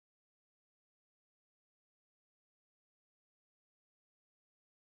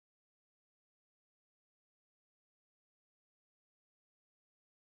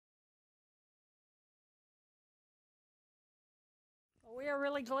We are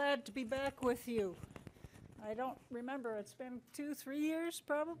really glad to be back with you. I don't remember, it's been 2-3 years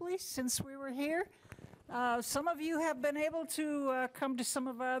probably since we were here. Some of you have been able to come to some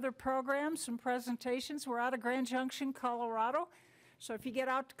of our other programs and presentations. We're out of Grand Junction, Colorado. So if you get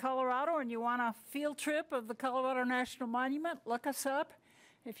out to Colorado and you want a field trip of the Colorado National Monument, look us up.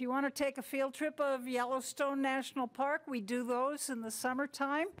 If you want to take a field trip of Yellowstone National Park, we do those in the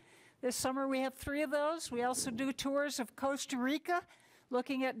summertime. This summer we have 3 of those. We also do tours of Costa Rica,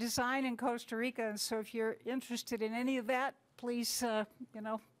 looking at design in Costa Rica. And so if you're interested in any of that, please,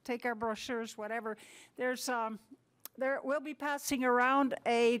 take our brochures, whatever. We'll be passing around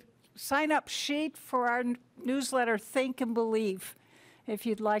a sign-up sheet for our newsletter, Think and Believe, if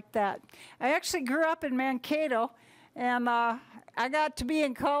you'd like that. I actually grew up in Mankato, and I got to be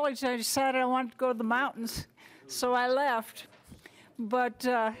in college, and I decided I wanted to go to the mountains, so I left. But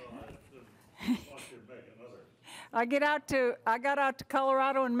I got out to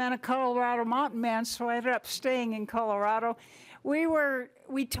Colorado and met a Colorado mountain man, so I ended up staying in Colorado.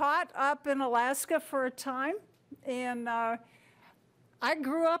 We taught up in Alaska for a time, and I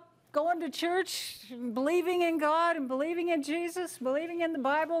grew up going to church and believing in God and believing in Jesus, believing in the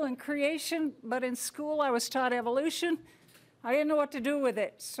Bible and creation, but in school I was taught evolution. I didn't know what to do with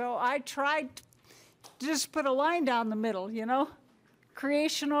it, so I tried to just put a line down the middle,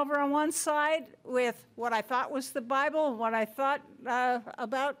 creation over on one side with what I thought was the Bible and what I thought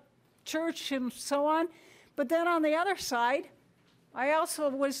about church and so on. But then on the other side, I also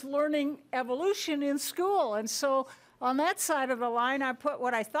was learning evolution in school. And so on that side of the line, I put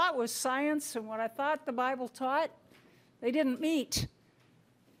what I thought was science and what I thought the Bible taught. They didn't meet.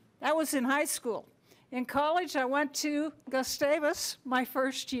 That was in high school. In college, I went to Gustavus my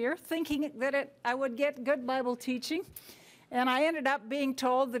first year, thinking that I would get good Bible teaching. And I ended up being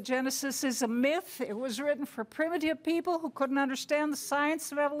told that Genesis is a myth. It was written for primitive people who couldn't understand the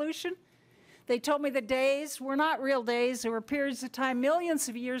science of evolution. They told me the days were not real days. They were periods of time millions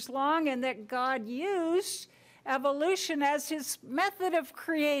of years long, and that God used evolution as his method of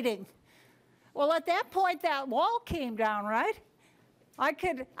creating. Well, at that point, that wall came down, right? I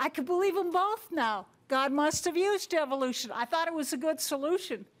could believe them both now. God must have used evolution. I thought it was a good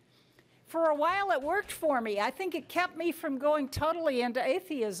solution. For a while, it worked for me. I think it kept me from going totally into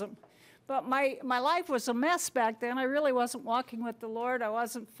atheism. But my life was a mess back then. I really wasn't walking with the Lord. I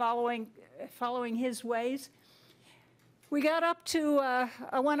wasn't following his ways. We got up to,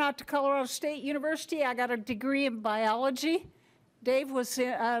 I went out to Colorado State University. I got a degree in biology. Dave was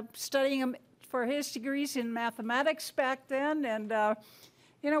studying for his degrees in mathematics back then. And,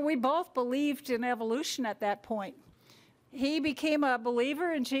 we both believed in evolution at that point. He became a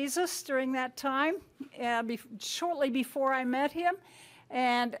believer in Jesus during that time, shortly before I met him.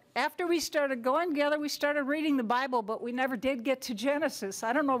 And after we started going together, we started reading the Bible, but we never did get to Genesis.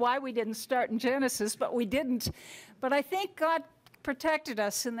 I don't know why we didn't start in Genesis, but we didn't. But I think God protected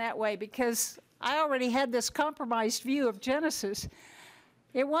us in that way, because I already had this compromised view of Genesis.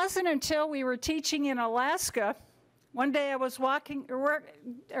 It wasn't until we were teaching in Alaska. One day I was walked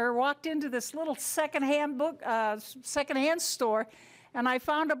into this little secondhand store, and I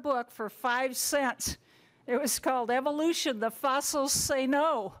found a book for 5 cents. It was called Evolution, The Fossils Say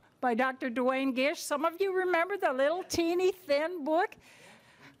No by Dr. Duane Gish. Some of you remember the little teeny thin book?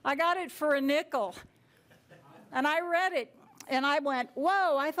 I got it for a nickel, and I read it, and I went,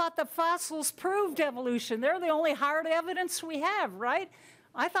 whoa, I thought the fossils proved evolution. They're the only hard evidence we have, right?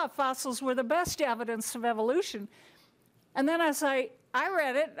 I thought fossils were the best evidence of evolution. And then as I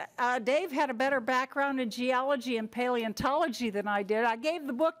read it, Dave had a better background in geology and paleontology than I did. I gave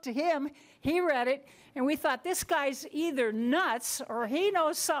the book to him, he read it, and we thought, this guy's either nuts or he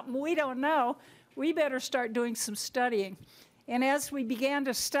knows something we don't know. We better start doing some studying. And as we began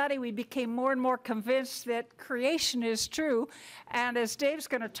to study, we became more and more convinced that creation is true. And as Dave's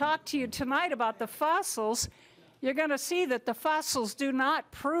going to talk to you tonight about the fossils, you're going to see that the fossils do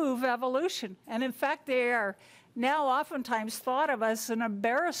not prove evolution. And in fact, they are now oftentimes thought of as an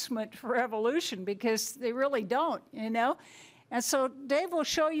embarrassment for evolution, because they really don't, And so Dave will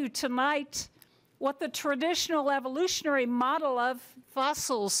show you tonight what the traditional evolutionary model of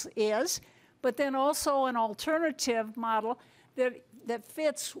fossils is, but then also an alternative model that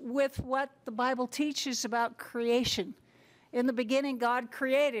fits with what the Bible teaches about creation. In the beginning, God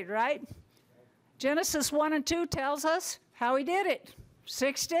created, right? Genesis 1 and 2 tells us how he did it.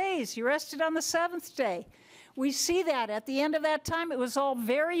 6 days. He rested on the 7th day. We see that at the end of that time, it was all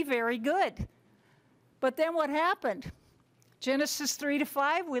very, very good. But then what happened? Genesis 3 to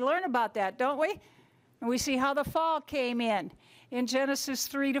 5, we learn about that, don't we? And we see how the fall came in. in Genesis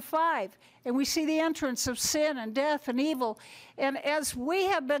 3 to 5. And we see the entrance of sin and death and evil. And as we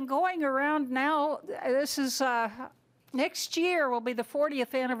have been going around now, this is next year will be the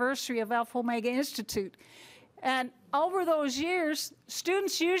 40th anniversary of Alpha Omega Institute. And over those years,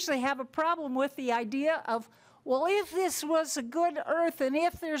 students usually have a problem with the idea of, well, if this was a good earth and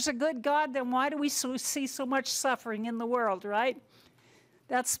if there's a good God, then why do we see so much suffering in the world, right?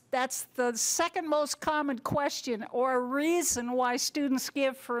 That's the second most common question or reason why students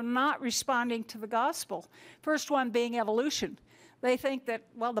give for not responding to the gospel. First one being evolution. They think that,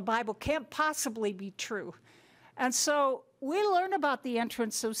 well, the Bible can't possibly be true. And so we learn about the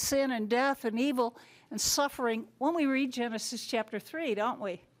entrance of sin and death and evil and suffering when we read Genesis chapter 3, don't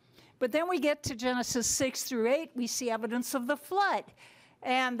we? But then we get to Genesis 6 through 8, we see evidence of the flood.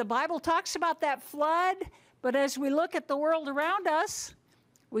 And the Bible talks about that flood, but as we look at the world around us,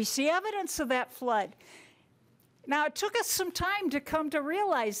 we see evidence of that flood. Now, it took us some time to come to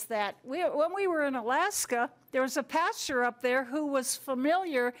realize that. When we were in Alaska, there was a pastor up there who was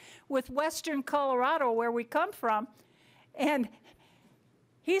familiar with western Colorado, where we come from, and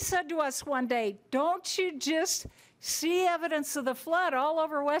he said to us one day, "Don't you just see evidence of the flood all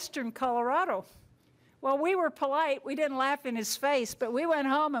over western Colorado?" Well, we were polite. We didn't laugh in his face, but we went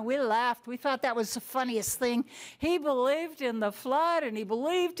home and we laughed. We thought that was the funniest thing. He believed in the flood, and he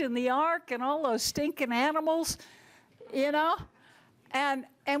believed in the ark and all those stinking animals, you know? And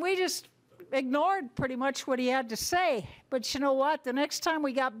we just ignored pretty much what he had to say. But you know what? The next time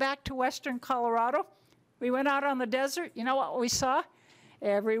we got back to western Colorado, we went out on the desert. You know what we saw?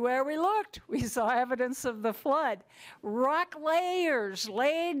 Everywhere we looked, we saw evidence of the flood. Rock layers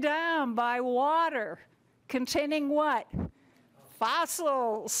laid down by water containing what?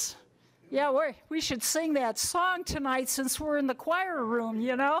 Fossils. Yeah, we should sing that song tonight since we're in the choir room,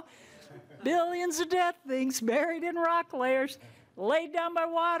 you know? Billions of dead things buried in rock layers, laid down by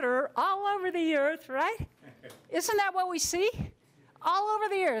water all over the earth, right? Isn't that what we see? All over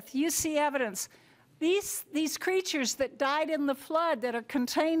the earth, you see evidence. These creatures that died in the flood that are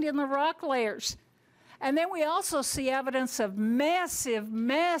contained in the rock layers. And then we also see evidence of massive,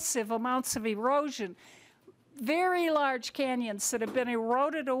 massive amounts of erosion. Very large canyons that have been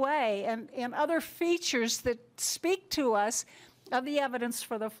eroded away, and other features that speak to us of the evidence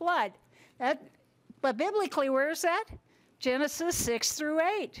for the flood. But biblically, where is that? Genesis 6 through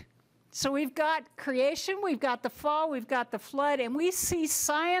 8. So we've got creation, we've got the fall, we've got the flood, and we see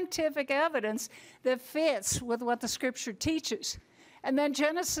scientific evidence that fits with what the Scripture teaches. And then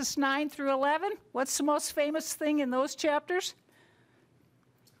Genesis 9 through 11, what's the most famous thing in those chapters?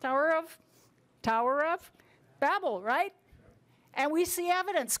 Tower of Babel, right? And we see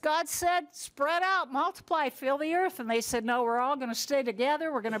evidence. God said, spread out, multiply, fill the earth. And they said, no, we're all going to stay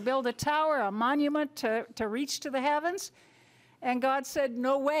together. We're going to build a tower, a monument to reach to the heavens. And God said,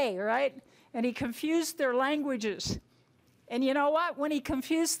 no way, right? And he confused their languages. And you know what? When he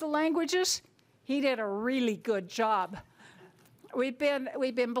confused the languages, he did a really good job. We've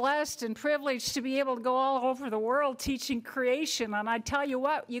been blessed and privileged to be able to go all over the world teaching creation. And I tell you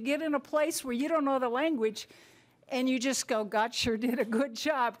what, you get in a place where you don't know the language, and you just go, God sure did a good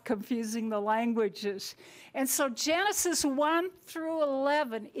job confusing the languages. And so Genesis 1 through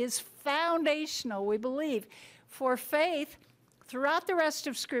 11 is foundational, we believe, for faith throughout the rest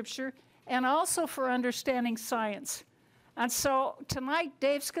of Scripture, and also for understanding science. And so tonight,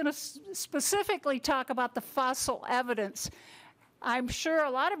 Dave's going to specifically talk about the fossil evidence. I'm sure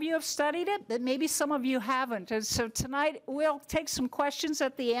a lot of you have studied it, but maybe some of you haven't. And so tonight, we'll take some questions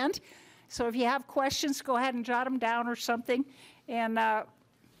at the end. So if you have questions, go ahead and jot them down or something. And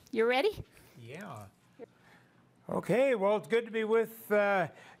you ready? Yeah. Okay, well, it's good to be with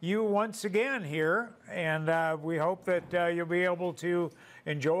you once again here, and we hope that you'll be able to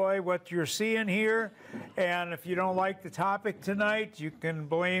enjoy what you're seeing here. And if you don't like the topic tonight, you can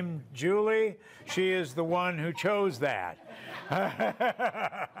blame Julie. She is the one who chose that.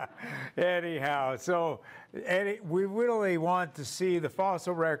 Anyhow, so we really want to see the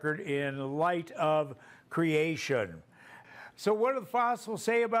fossil record in light of creation. So what do the fossils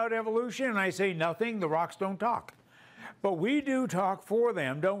say about evolution? And I say nothing, the rocks don't talk. But we do talk for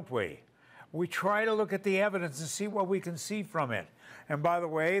them, don't we? We try to look at the evidence and see what we can see from it. And by the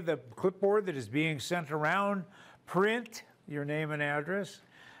way, the clipboard that is being sent around, print your name and address,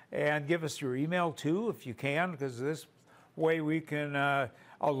 and give us your email too, if you can, because this way we can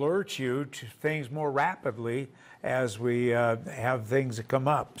alert you to things more rapidly as we have things that come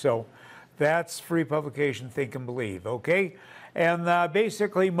up. So that's free publication, Think and Believe, okay? And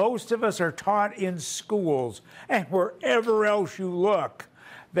basically, most of us are taught in schools and wherever else you look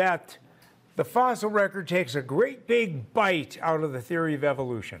that the fossil record takes a great big bite out of the theory of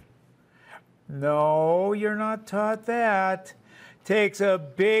evolution. No, you're not taught that. Takes a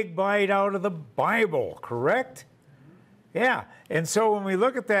big bite out of the Bible, correct? Yeah, and so when we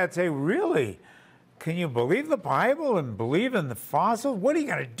look at that, say, really? Can you believe the Bible and believe in the fossils? What are you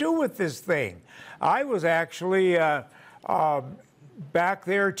going to do with this thing? I was actually back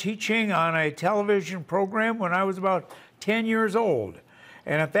there teaching on a television program when I was about 10 years old.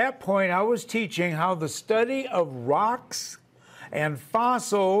 And at that point, I was teaching how the study of rocks and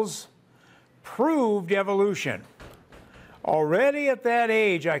fossils proved evolution. Already at that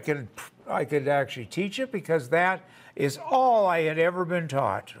age, I could actually teach it because that is all I had ever been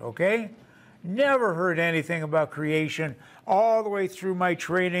taught, okay? Never heard anything about creation all the way through my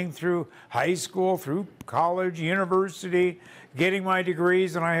training, through high school, through college, university, getting my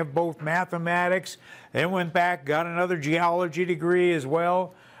degrees, and I have both mathematics, then went back, got another geology degree as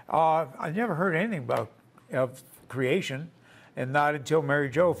well. I never heard anything about creation, and not until Mary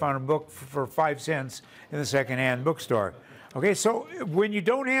Jo found a book for 5 cents in the secondhand bookstore. Okay, so when you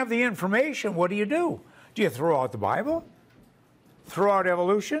don't have the information, what do? Do you throw out the Bible? Throw out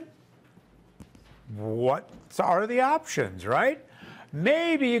evolution? What are the options, right?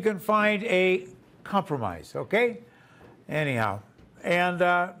 Maybe you can find a compromise, okay? Anyhow, and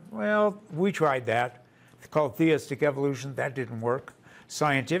well, we tried that. It's called theistic evolution. That didn't work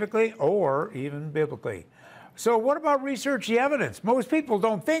scientifically or even biblically. So what about research the evidence? Most people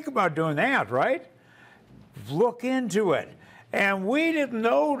don't think about doing that, right? Look into it. And we didn't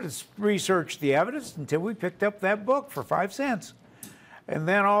know to research the evidence until we picked up that book for 5 cents. And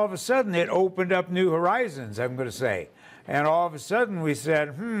then all of a sudden it opened up new horizons, I'm going to say. And all of a sudden we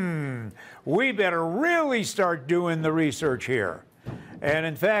said, we better really start doing the research here. And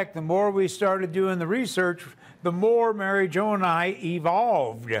in fact, the more we started doing the research, the more Mary Jo and I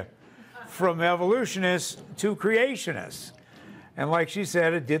evolved from evolutionists to creationists. And like she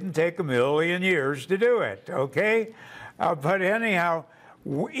said, it didn't take a million years to do it, okay? But anyhow,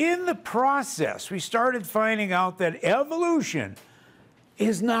 in the process, we started finding out that evolution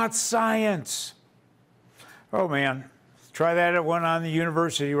is not science. Oh man, try that at one on the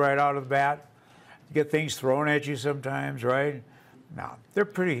university right out of the bat. You get things thrown at you sometimes, right? No, they're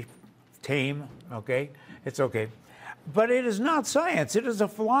pretty tame, okay? It's okay. But it is not science. It is a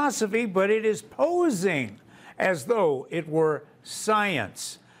philosophy, but it is posing as though it were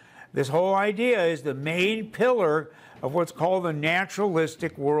science. This whole idea is the main pillar of what's called the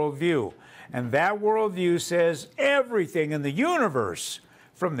naturalistic worldview. And that worldview says everything in the universe,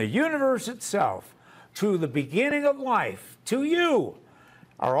 from the universe itself to the beginning of life, to you,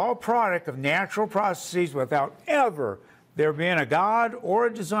 are all product of natural processes without ever there being a God or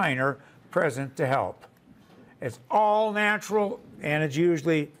a designer present to help. It's all natural, and it's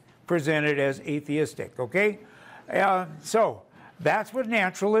usually presented as atheistic, okay? So that's what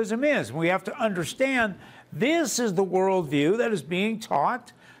naturalism is. We have to understand this is the worldview that is being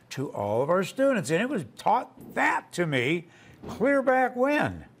taught to all of our students. And it was taught that to me clear back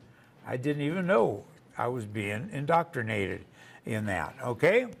when. I didn't even know I was being indoctrinated in that,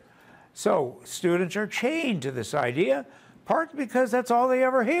 okay? So students are chained to this idea, partly because that's all they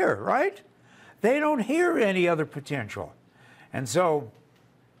ever hear, right? They don't hear any other potential. And so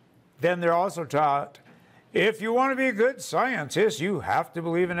then they're also taught, if you want to be a good scientist, you have to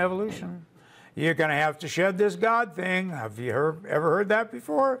believe in evolution. You're going to have to shed this God thing. Have you ever heard that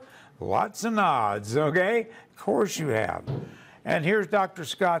before? Lots of nods, okay? Of course you have. And here's Dr.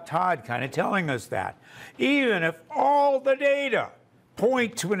 Scott Todd kind of telling us that. Even if all the data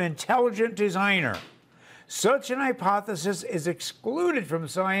point to an intelligent designer, such an hypothesis is excluded from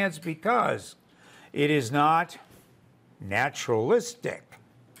science because it is not naturalistic.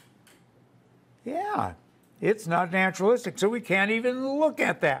 Yeah, it's not naturalistic, so we can't even look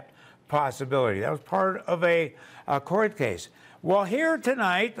at that possibility. That was part of a court case. Well, here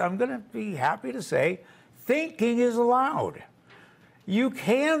tonight, I'm going to be happy to say, thinking is allowed. You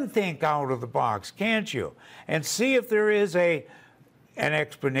can think out of the box, can't you? And see if there is an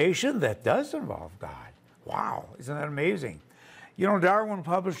explanation that does involve God. Wow, isn't that amazing? You know, Darwin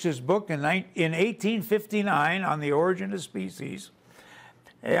published his book in 1859 on the origin of species.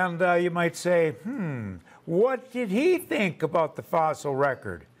 And you might say, what did he think about the fossil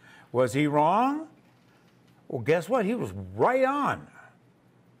record? Was he wrong? Well, guess what? He was right on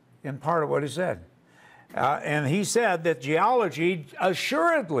in part of what he said. And he said that geology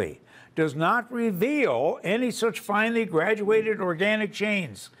assuredly does not reveal any such finely graduated organic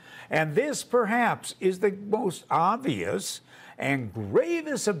chains. And this, perhaps, is the most obvious and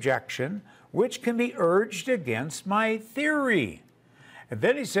gravest objection which can be urged against my theory. And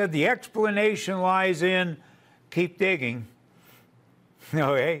then he said the explanation lies in keep digging.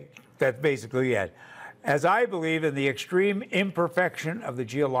 Okay, that's basically it. As I believe in the extreme imperfection of the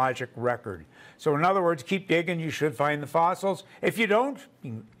geologic record. So in other words, keep digging, you should find the fossils. If you don't,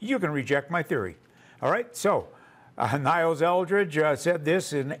 you can reject my theory. All right, so Niles Eldridge said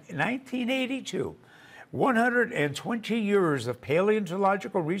this in 1982. 120 years of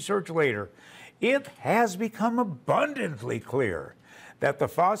paleontological research later, it has become abundantly clear that the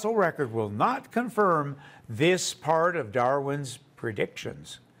fossil record will not confirm this part of Darwin's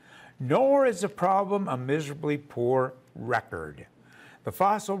predictions, nor is the problem a miserably poor record. The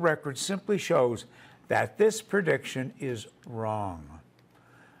fossil record simply shows that this prediction is wrong.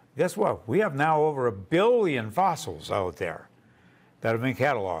 Guess what? We have now over 1 billion fossils out there that have been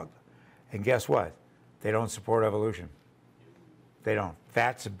cataloged. And guess what? They don't support evolution. They don't.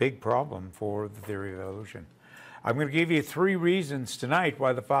 That's a big problem for the theory of evolution. I'm going to give you 3 reasons tonight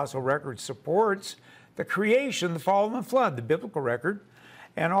why the fossil record supports the creation, the fall, and the flood, the biblical record,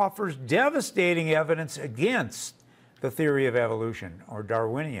 and offers devastating evidence against the theory of evolution, or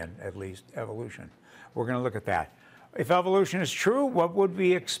Darwinian, at least, evolution. We're going to look at that. If evolution is true, what would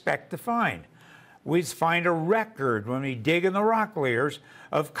we expect to find? We'd find a record when we dig in the rock layers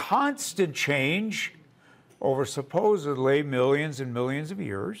of constant change over supposedly millions and millions of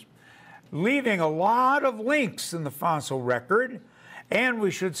years, leaving a lot of links in the fossil record, and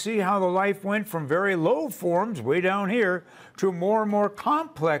we should see how the life went from very low forms way down here to more and more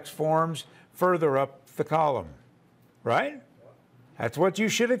complex forms further up the column, right? That's what you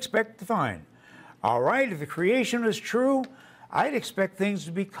should expect to find. All right, if the creation is true, I'd expect things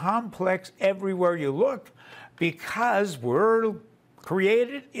to be complex everywhere you look because we're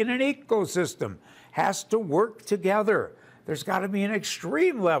created in an ecosystem, has to work together. There's got to be an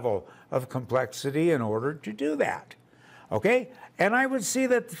extreme level of complexity in order to do that, okay? And I would see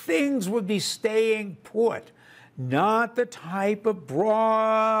that things would be staying put, not the type of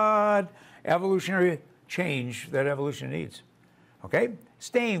broad evolutionary change that evolution needs, okay?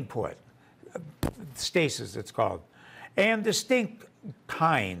 Staying put, stasis it's called, and distinct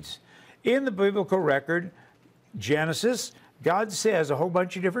kinds. In the biblical record, Genesis, God says a whole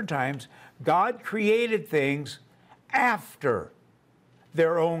bunch of different times, God created things after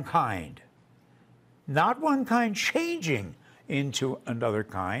their own kind. Not one kind changing into another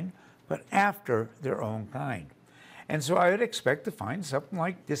kind, but after their own kind. And so I would expect to find something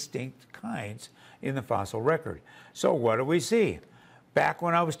like distinct kinds in the fossil record. So what do we see? Back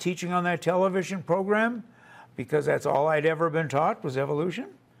when I was teaching on that television program, because that's all I'd ever been taught was evolution,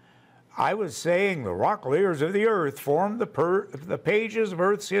 I was saying the rock layers of the earth form the pages of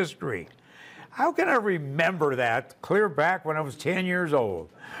Earth's history. How can I remember that clear back when I was 10 years old?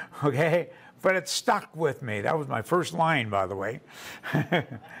 Okay, but it stuck with me. That was my first line, by the way.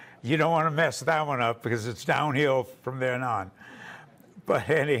 You don't want to mess that one up because it's downhill from then on. But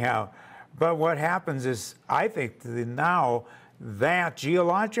anyhow, but what happens is I think that now that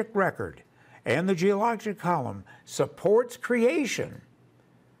geologic record and the geologic column supports creation,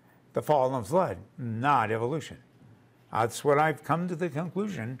 the fall and flood, not evolution. That's what I've come to the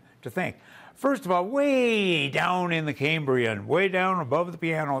conclusion to think. First of all, way down in the Cambrian, way down above the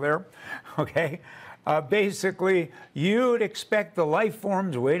piano there, okay, basically you'd expect the life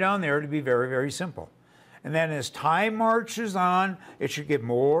forms way down there to be very, very simple. And then as time marches on, it should get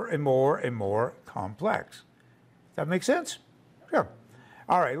more and more and more complex. Does that make sense? Sure.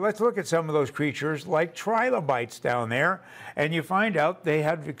 All right, let's look at some of those creatures like trilobites down there, and you find out they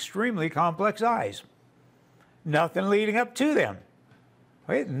have extremely complex eyes. Nothing leading up to them.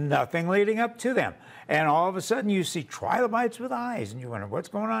 Okay? Nothing leading up to them. And all of a sudden you see trilobites with eyes, and you wonder, what's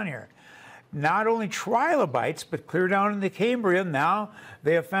going on here? Not only trilobites, but clear down in the Cambrian now,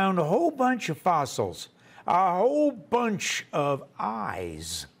 they have found a whole bunch of fossils, a whole bunch of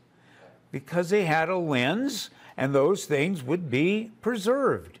eyes, because they had a lens, and those things would be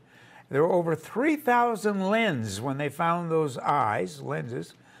preserved. There were over 3,000 lenses when they found those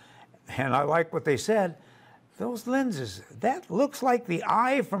lenses, and I like what they said. Those lenses, that looks like the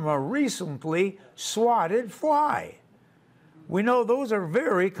eye from a recently swatted fly. We know those are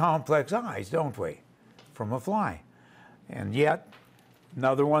very complex eyes, don't we, from a fly. And yet,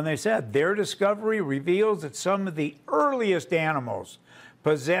 another one they said, their discovery reveals that some of the earliest animals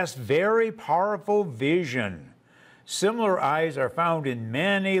possessed very powerful vision. Similar eyes are found in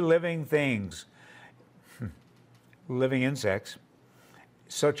many living things, living insects,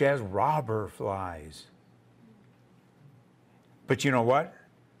 such as robber flies. But you know what?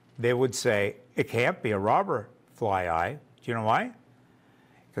 They would say, it can't be a robber fly eye. Do you know why?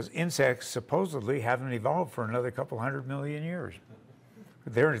 Because insects supposedly haven't evolved for another couple 100 million years.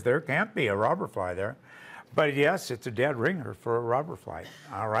 There can't be a robber fly there. But yes, it's a dead ringer for a robber fly.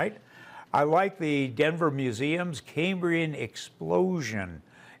 All right. I like the Denver Museum's Cambrian explosion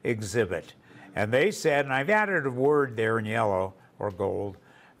exhibit. And they said, and I've added a word there in yellow or gold,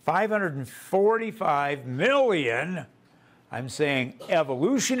 545 million, I'm saying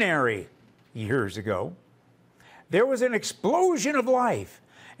evolutionary years ago, there was an explosion of life,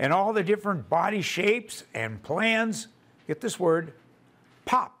 and all the different body shapes and plans, get this word,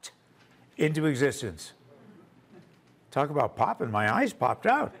 popped into existence. Talk about popping, my eyes popped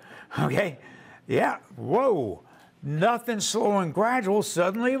out. Okay, yeah, whoa, nothing slow and gradual,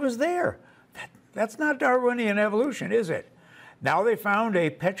 suddenly it was there. That's not Darwinian evolution, is it? Now they found a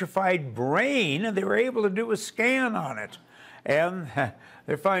petrified brain, and they were able to do a scan on it. And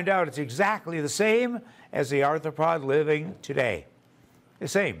they find out it's exactly the same as the arthropod living today. The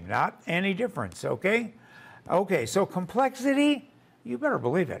same, not any difference, okay? Okay, so complexity, you better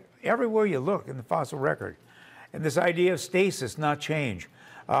believe it. Everywhere you look in the fossil record. And this idea of stasis, not change.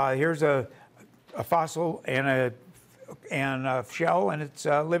 Here's a fossil and a shell and its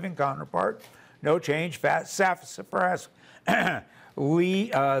living counterpart. No change, fat sassafras.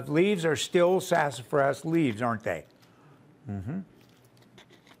 Leaves are still sassafras leaves, aren't they? Mm-hmm.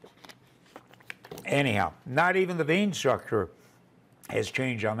 Anyhow, not even the vein structure has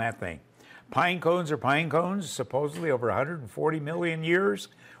changed on that thing. Pine cones are pine cones, supposedly over 140 million years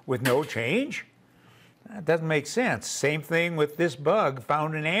with no change. That doesn't make sense. Same thing with this bug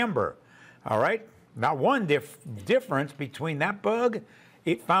found in amber. All right? Not one difference between that bug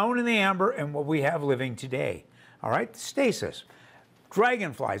it found in the amber and what we have living today. All right? Stasis.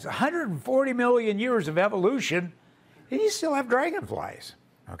 Dragonflies, 140 million years of evolution, and you still have dragonflies.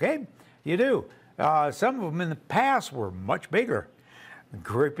 Okay? You do. Some of them in the past were much bigger.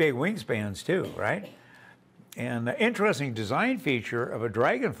 Great big wingspans too, right? And the interesting design feature of a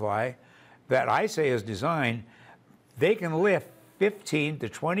dragonfly that I say is design, they can lift 15 to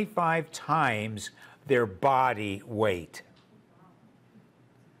 25 times their body weight.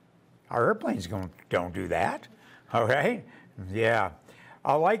 Our airplanes don't do that, okay? Yeah.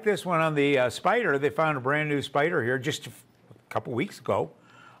 I like this one on the spider. They found a brand new spider here just a couple weeks ago,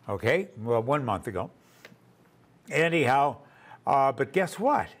 okay? Well, 1 month ago. Anyhow, but guess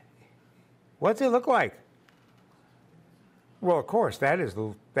what? What's it look like? Well, of course, that is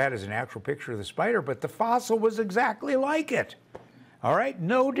an actual picture of the spider, but the fossil was exactly like it. All right,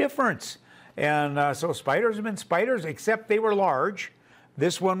 no difference. And so spiders have been spiders, except they were large.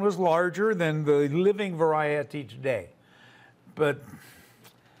 This one was larger than the living variety today. But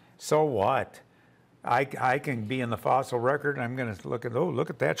so what? I can be in the fossil record, and I'm going to look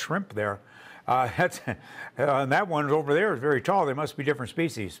at that shrimp there. And that one over there is very tall. They must be different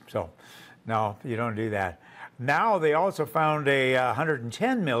species. So, no, you don't do that. Now they also found a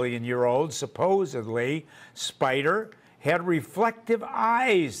 110 million year old, supposedly, spider, had reflective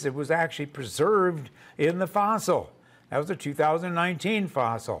eyes that was actually preserved in the fossil. That was a 2019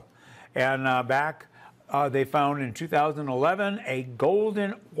 fossil. And back, they found in 2011 a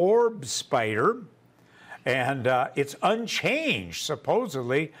golden orb spider, and it's unchanged,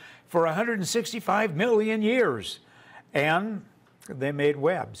 supposedly, for 165 million years. And they made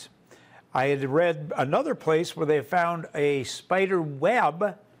webs. I had read another place where they found a spider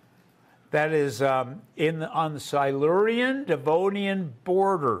web that is on the Silurian Devonian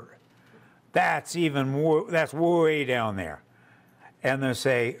border. That's way down there. And they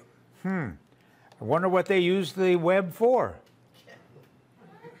say, I wonder what they used the web for.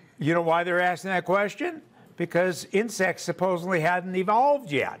 You know why they're asking that question? Because insects supposedly hadn't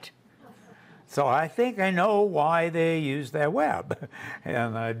evolved yet. So I think I know why they use that web.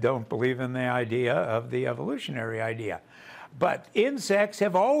 And I don't believe in the idea of the evolutionary idea. But insects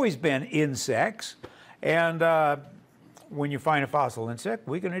have always been insects. And when you find a fossil insect,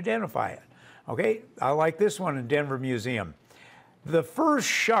 we can identify it. Okay, I like this one in Denver Museum. The first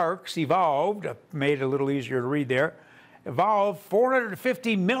sharks evolved, made it a little easier to read there, evolved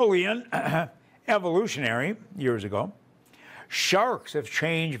 450 million evolutionary years ago. Sharks have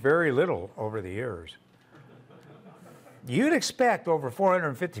changed very little over the years. You'd expect over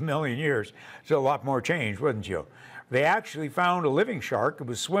 450 million years, there's a lot more change, wouldn't you? They actually found a living shark. It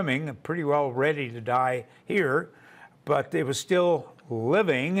was swimming, pretty well ready to die here, but it was still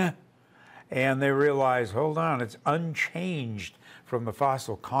living, and they realized, hold on, it's unchanged from the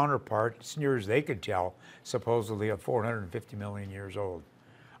fossil counterpart, as near as they could tell, supposedly of 450 million years old.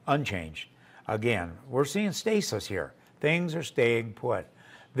 Unchanged. Again, we're seeing stasis here. Things are staying put.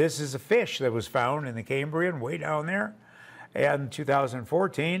 This is a fish that was found in the Cambrian way down there in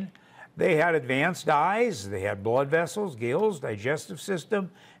 2014. They had advanced eyes, they had blood vessels, gills, digestive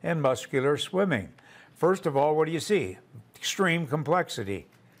system, and muscular swimming. First of all, what do you see? Extreme complexity,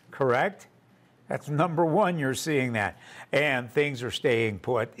 correct? That's number one, you're seeing that. And things are staying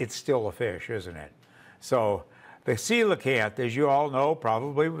put. It's still a fish, isn't it? So the coelacanth, as you all know,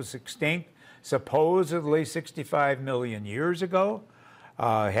 probably was extinct supposedly 65 million years ago.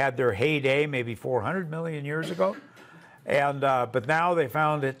 Had their heyday maybe 400 million years ago. And, but now they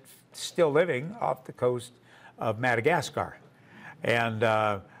found it still living off the coast of Madagascar. And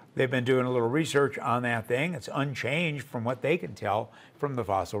they've been doing a little research on that thing. It's unchanged from what they can tell from the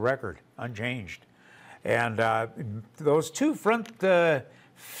fossil record, unchanged. And those two front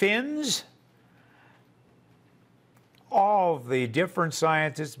fins, all the different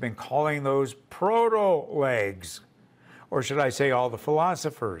scientists have been calling those proto-legs. Or should I say all the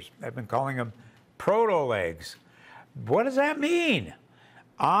philosophers have been calling them proto-legs. What does that mean?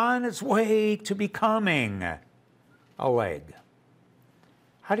 On its way to becoming a leg.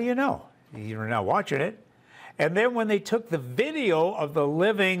 How do you know? You're not watching it. And then when they took the video of the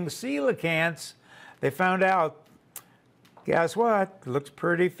living coelacanths, they found out, guess what? Looks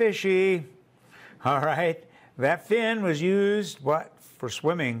pretty fishy. All right. That fin was used, what? For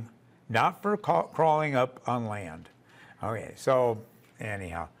swimming, not for crawling up on land. Okay, so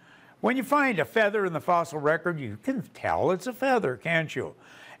anyhow, when you find a feather in the fossil record, you can tell it's a feather, can't you?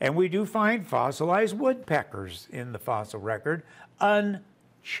 And we do find fossilized woodpeckers in the fossil record,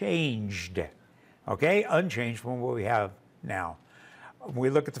 unchanged. Okay, unchanged from what we have now. When we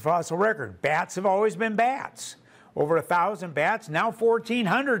look at the fossil record, bats have always been bats. Over 1,000 bats, now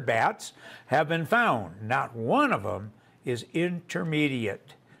 1,400 bats have been found. Not one of them is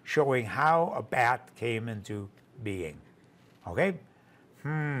intermediate, showing how a bat came into being. Okay?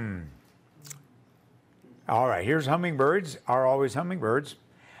 All right, here's hummingbirds, are always hummingbirds.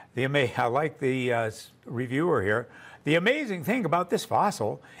 I like the reviewer here. The amazing thing about this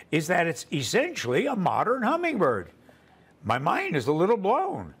fossil is that it's essentially a modern hummingbird. My mind is a little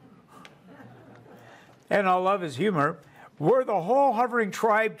blown. And I love his humor. Where the whole hovering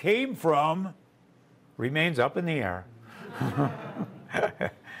tribe came from remains up in the air.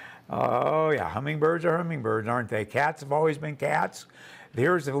 Oh, yeah, hummingbirds are hummingbirds, aren't they? Cats have always been cats.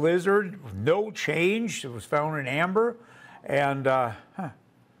 Here's the lizard, no change. It was found in amber. And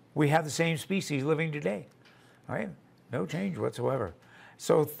we have the same species living today. All right? No change whatsoever.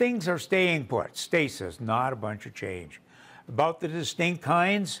 So things are staying put. Stasis, not a bunch of change. About the distinct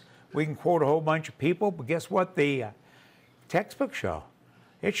kinds, we can quote a whole bunch of people, but guess what the textbooks show?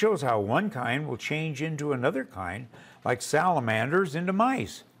 It shows how one kind will change into another kind, like salamanders into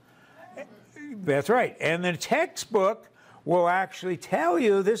mice. That's right. And the textbook will actually tell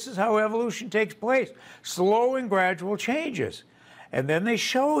you this is how evolution takes place. Slow and gradual changes. And then they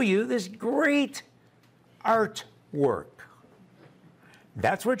show you this great artwork.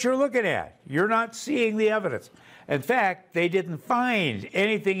 That's what you're looking at. You're not seeing the evidence. In fact, they didn't find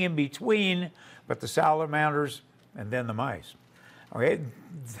anything in between but the salamanders and then the mice. Okay?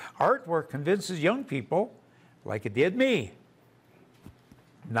 Artwork convinces young people, like it did me,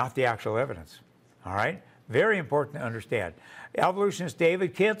 not the actual evidence. All right? Very important to understand. Evolutionist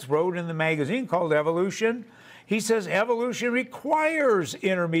David Kitts wrote in the magazine called Evolution, he says evolution requires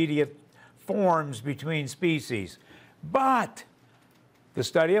intermediate forms between species, but the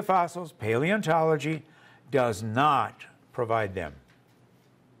study of fossils, paleontology, does not provide them.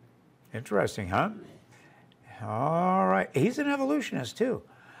 Interesting, huh? All right. He's an evolutionist, too.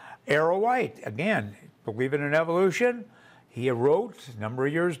 Arrow White, again, believing in evolution. He wrote a number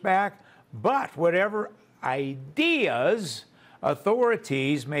of years back, but whatever ideas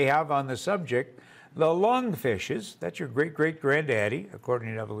authorities may have on the subject, the lungfishes, that's your great-great-granddaddy,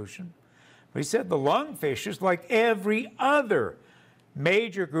 according to evolution. But he said the lungfishes, like every other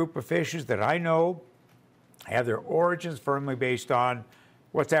major group of fishes that I know, have their origins firmly based on,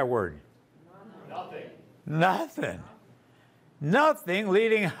 what's that word? Nothing. Nothing. Nothing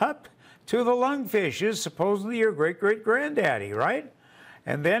leading up to the lungfishes, supposedly your great-great-granddaddy, right?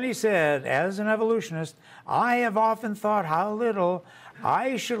 And then he said, as an evolutionist, I have often thought how little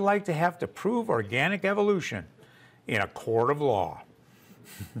I should like to have to prove organic evolution in a court of law.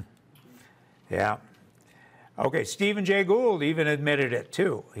 Yeah. Okay, Stephen Jay Gould even admitted it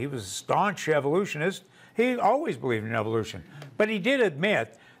too. He was a staunch evolutionist. He always believed in evolution. But he did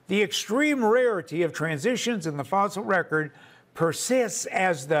admit the extreme rarity of transitions in the fossil record persists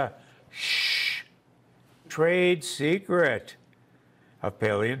as the trade secret of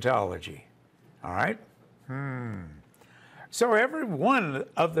paleontology. All right? So every one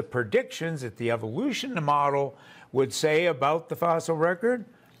of the predictions that the evolution model would say about the fossil record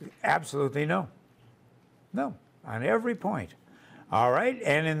Absolutely no. No, on every point. All right,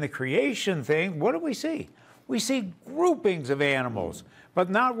 and in the creation thing, what do we see? We see groupings of animals, but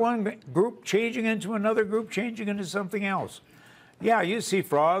not one group changing into another group, changing into something else. Yeah, you see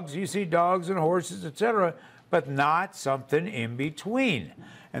frogs, you see dogs and horses, etc., but not something in between.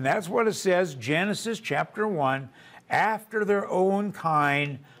 And that's what it says, Genesis chapter 1, after their own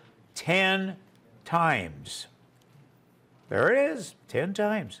kind, 10 times. There it is, 10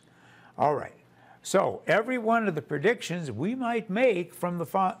 times. All right. So every one of the predictions we might make from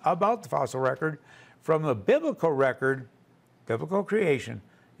about the fossil record, from the biblical record, biblical creation,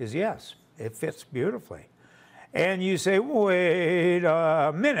 is yes, it fits beautifully. And you say, wait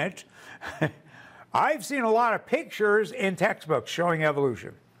a minute. I've seen a lot of pictures in textbooks showing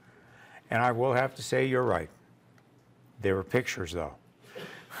evolution. And I will have to say you're right. They were pictures, though.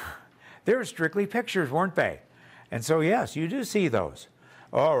 They were strictly pictures, weren't they? And so, yes, you do see those.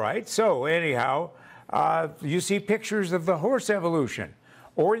 All right, so anyhow, you see pictures of the horse evolution.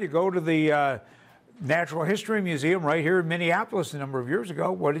 Or you go to the Natural History Museum right here in Minneapolis a number of years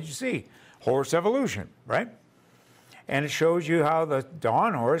ago. What did you see? Horse evolution, right? And it shows you how the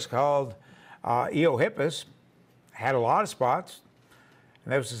dawn horse called Eohippus had a lot of spots.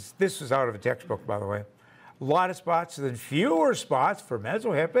 And this was out of a textbook, by the way. A lot of spots, then fewer spots for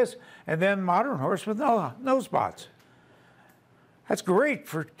Mesohippus, and then modern horse with no spots. That's great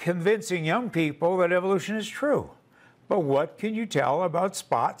for convincing young people that evolution is true. But what can you tell about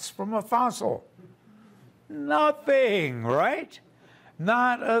spots from a fossil? Nothing, right?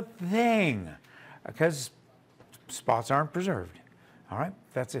 Not a thing, because spots aren't preserved. All right,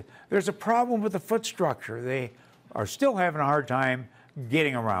 that's it. There's a problem with the foot structure. They are still having a hard time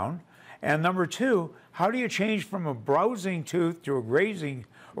getting around. And number two, how do you change from a browsing tooth to a grazing,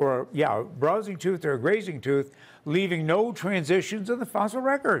 or yeah, browsing tooth to a grazing tooth, leaving no transitions in the fossil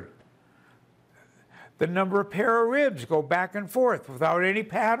record? The number of pair of ribs go back and forth without any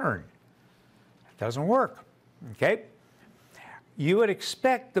pattern. It doesn't work, okay? You would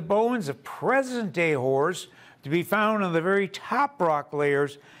expect the bones of present-day horse to be found on the very top rock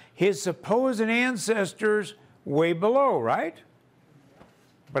layers, his supposed ancestors way below, right?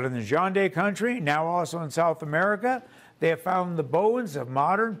 But in the John Day country, now also in South America, they have found the bones of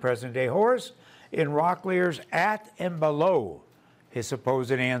modern present-day horse in rock layers at and below his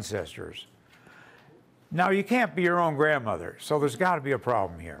supposed ancestors. Now, you can't be your own grandmother, so there's got to be a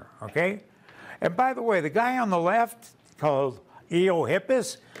problem here, okay? And by the way, the guy on the left, called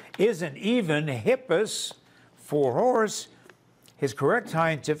Eohippus, isn't even hippus for horse. His correct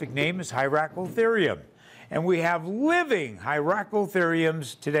scientific name is Hyracotherium. And we have living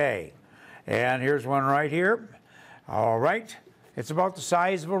Hyracotheriums today. And here's one right here. All right, it's about the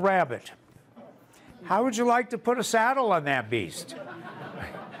size of a rabbit. How would you like to put a saddle on that beast?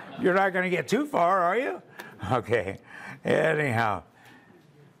 You're not going to get too far, are you? Okay, anyhow.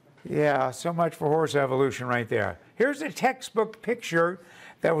 Yeah, so much for horse evolution right there. Here's a textbook picture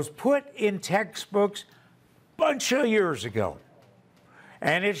that was put in textbooks a bunch of years ago.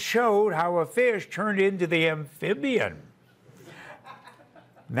 And it showed how a fish turned into the amphibian.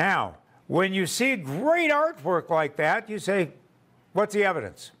 Now, when you see great artwork like that, you say, what's the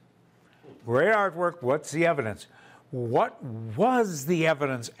evidence? Great artwork, what's the evidence? What was the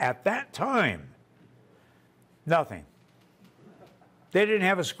evidence at that time? Nothing. They didn't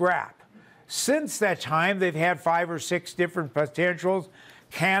have a scrap. Since that time, they've had 5 or 6 different potentials,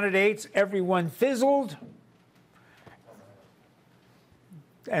 candidates, everyone fizzled.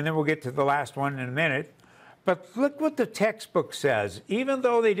 And then we'll get to the last one in a minute. But look what the textbook says. Even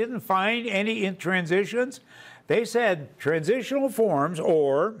though they didn't find any in transitions, they said transitional forms,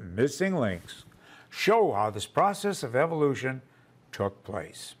 or missing links, show how this process of evolution took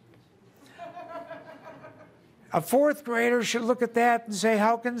place. A 4th grader should look at that and say,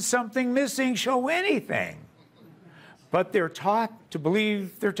 how can something missing show anything? But they're taught to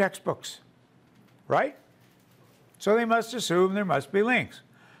believe their textbooks, right? So they must assume there must be links.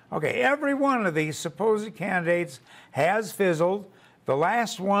 Okay, every one of these supposed candidates has fizzled. The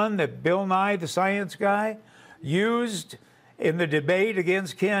last one that Bill Nye, the science guy, used in the debate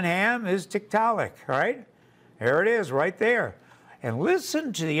against Ken Ham is Tiktaalik, right? There it is, right there. And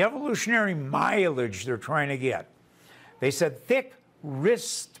listen to the evolutionary mileage they're trying to get. They said thick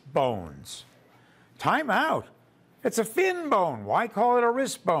wrist bones. Time out. It's a fin bone. Why call it a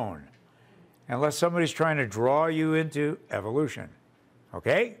wrist bone? Unless somebody's trying to draw you into evolution.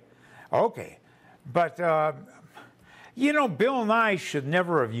 Okay? Okay. But, you know, Bill Nye should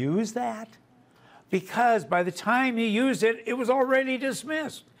never have used that, because by the time he used it, it was already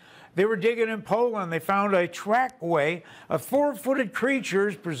dismissed. They were digging in Poland. They found a trackway of 4-footed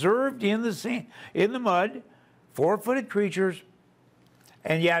creatures preserved in the mud, 4-footed creatures,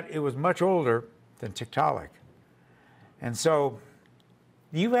 and yet it was much older than Tiktaalik. And so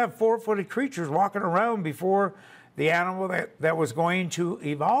you have 4-footed creatures walking around before the animal that was going to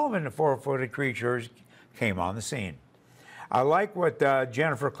evolve into 4-footed creatures came on the scene. I like what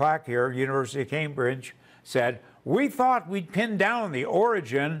Jennifer Clack here, University of Cambridge, said. We thought we'd pin down the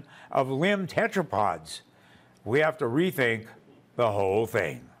origin of limbed tetrapods. We have to rethink the whole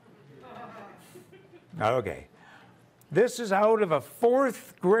thing. Okay. This is out of a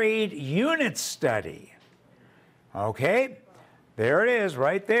 4th grade unit study. Okay? There it is,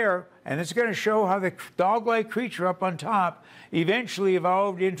 right there. And it's going to show how the dog-like creature up on top eventually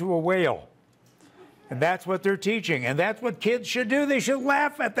evolved into a whale. And that's what they're teaching. And that's what kids should do. They should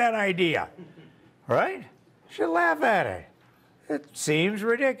laugh at that idea. Right? Should laugh at it. It seems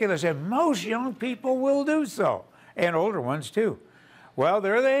ridiculous. And most young people will do so. And older ones, too. Well,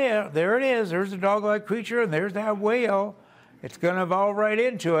 there it is. There's the dog-like creature, and there's that whale. It's going to evolve right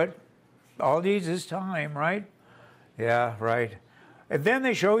into it. All it needs is time, right? Yeah, right. And then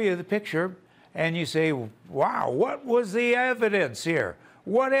they show you the picture, and you say, wow, what was the evidence here?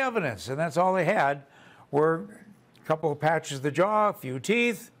 What evidence? And that's all they had were a couple of patches of the jaw, a few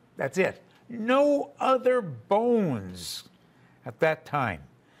teeth. That's it. No other bones at that time.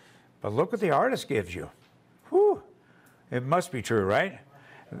 But look what the artist gives you. Whew. It must be true, right?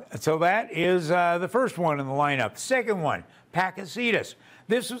 So that is the first one in the lineup. Second one, Pakicetus.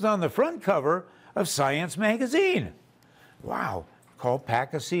 This was on the front cover of Science magazine. Wow, called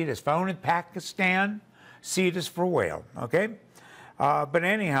Pakicetus, found in Pakistan, cetus for whale, okay? But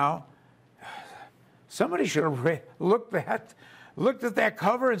anyhow, somebody should have looked at that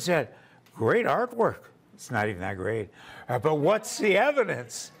cover and said, great artwork. It's not even that great. But what's the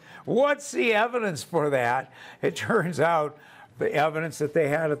evidence? What's the evidence for that? It turns out the evidence that they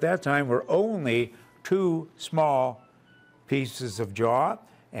had at that time were only 2 small pieces of jaw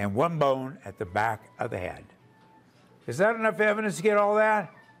and 1 bone at the back of the head. Is that enough evidence to get all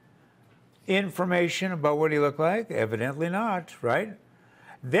that information about what he looked like? Evidently not, right?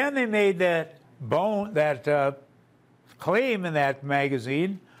 Then they made that claim in that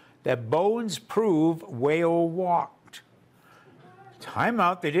magazine that bones prove whale walked. Time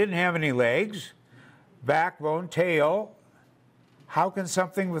out, they didn't have any legs, backbone, tail. How can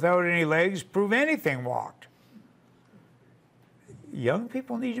something without any legs prove anything walked? Young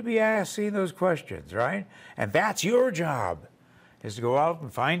people need to be asking those questions, right? And that's your job, is to go out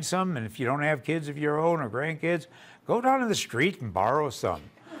and find some, and if you don't have kids of your own or grandkids, go down to the street and borrow some.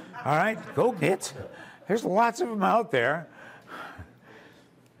 All right, go get some. There's lots of them out there.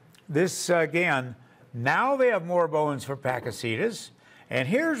 This, again, now they have more bones for Pakicetus, and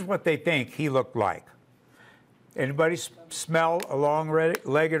here's what they think he looked like. Anybody smell a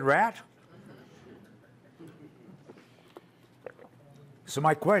long-legged rat? So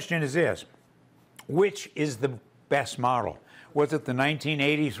my question is this: which is the best model? Was it the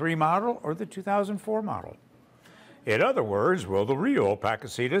 1983 model or the 2004 model? In other words, will the real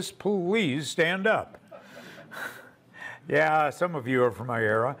Pakicetus please stand up? Yeah, some of you are from my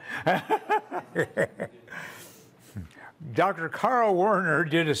era. Dr. Carl Werner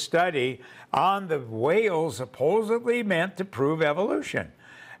did a study on the whales supposedly meant to prove evolution.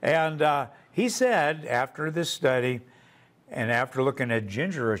 And he said, after this study, and after looking at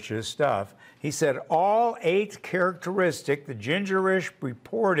gingerish stuff, he said all 8 characteristics the gingerish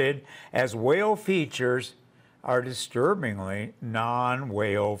reported as whale features are disturbingly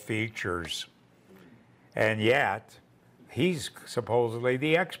non-whale features. And yet, he's supposedly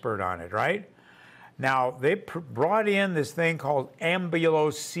the expert on it, right? Now, they brought in this thing called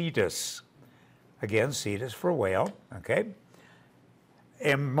ambulocetus. Again, cetus for whale, okay?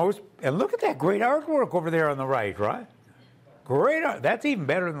 And look at that great artwork over there on the right, right? Great art. That's even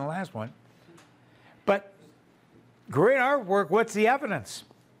better than the last one. But great artwork, what's the evidence?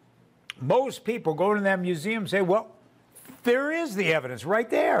 Most people go to that museum and say, well, there is the evidence right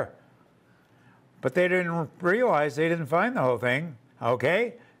there. But they didn't realize they didn't find the whole thing,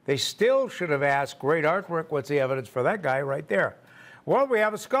 okay? They still should have asked, great artwork, what's the evidence for that guy right there? Well, we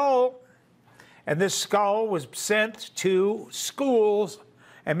have a skull, and this skull was sent to schools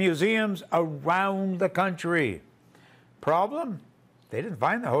and museums around the country. Problem? They didn't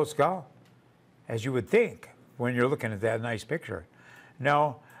find the whole skull, as you would think when you're looking at that nice picture.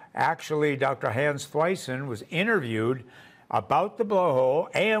 No, actually, Dr. Hans Thuysen was interviewed about the blowhole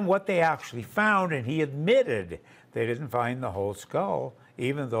and what they actually found, and he admitted they didn't find the whole skull,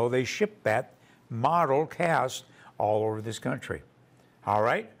 even though they shipped that model cast all over this country. All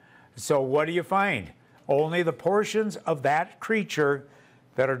right? So what do you find? Only the portions of that creature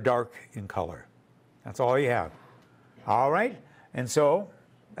that are dark in color. That's all you have. All right? And so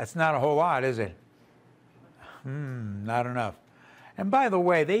that's not a whole lot, is it? Not enough. And by the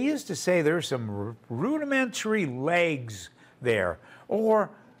way, they used to say there's some rudimentary legs there, or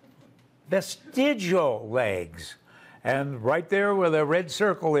vestigial legs. And right there where the red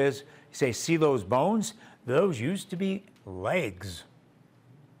circle is, you say, see those bones? Those used to be legs.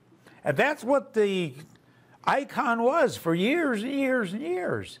 And that's what the icon was for years and years and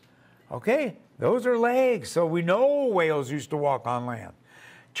years. Okay? Those are legs. So we know whales used to walk on land.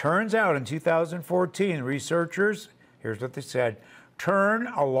 Turns out in 2014, researchers, here's what they said, turn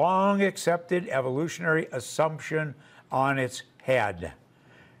a long accepted evolutionary assumption on its head.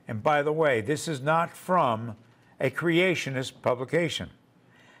 And by the way, this is not from a creationist publication.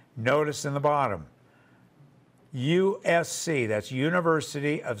 Notice in the bottom, USC, that's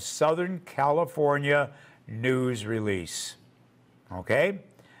University of Southern California news release. Okay?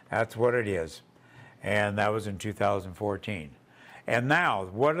 That's what it is. And that was in 2014. And now,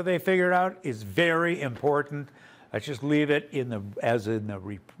 what have they figured out is very important. Let's just leave it as in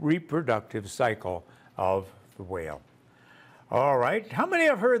the reproductive cycle of the whale. All right. How many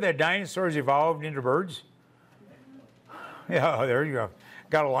have heard that dinosaurs evolved into birds? Yeah, there you go.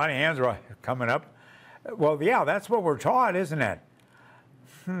 Got a lot of hands coming up. Well, yeah, that's what we're taught, isn't it?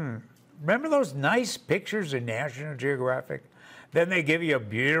 Remember those nice pictures in National Geographic? Then they give you a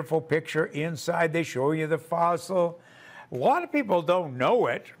beautiful picture inside. They show you the fossil. A lot of people don't know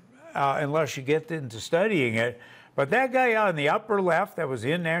it unless you get into studying it. But that guy on the upper left that was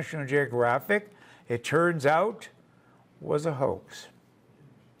in National Geographic, it turns out, was a hoax.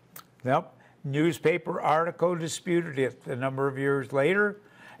 Nope. Newspaper article disputed it a number of years later.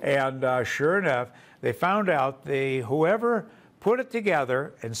 And sure enough, they found out whoever put it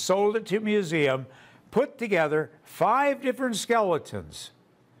together and sold it to a museum put together 5 different skeletons.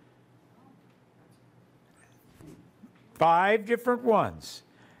 5 different ones.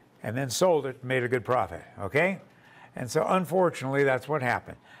 And then sold it and made a good profit, okay? And so unfortunately, that's what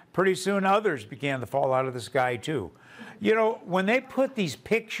happened. Pretty soon others began to fall out of the sky too. You know, when they put these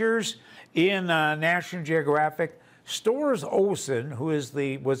pictures in National Geographic, Storrs Olson, who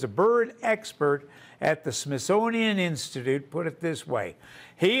was a bird expert at the Smithsonian Institute, put it this way.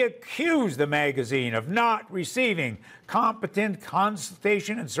 He accused the magazine of not receiving competent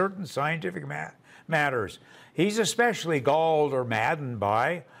consultation in certain scientific matters. He's especially galled or maddened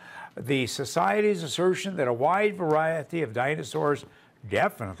by the Society's assertion that a wide variety of dinosaurs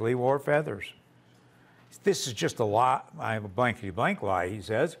definitely wore feathers. This is just a blankety-blank lie, he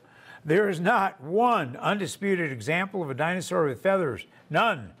says. There is not one undisputed example of a dinosaur with feathers.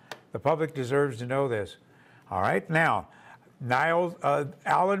 None. The public deserves to know this. All right, now,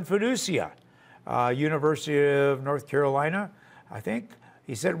 Alan Fiducia, University of North Carolina, I think,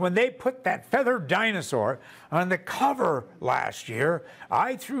 he said, when they put that feathered dinosaur on the cover last year,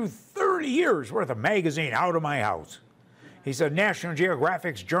 I threw 30 years worth of magazine out of my house. He said, National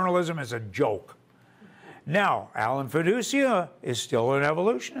Geographic's journalism is a joke. Now, Alan Fiducia is still an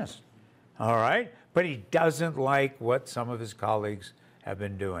evolutionist, all right? But he doesn't like what some of his colleagues have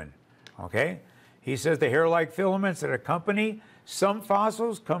been doing, okay? He says the hair-like filaments that accompany some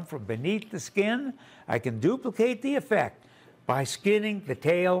fossils come from beneath the skin. I can duplicate the effect by skinning the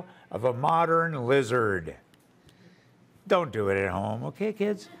tail of a modern lizard. Don't do it at home, okay,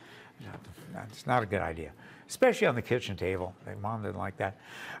 kids? It's not a good idea, especially on the kitchen table. Mom didn't like that.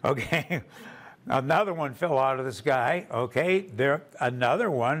 Okay, another one fell out of the sky. Okay, another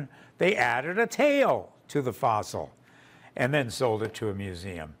one, they added a tail to the fossil and then sold it to a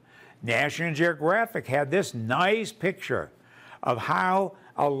museum. National Geographic had this nice picture of how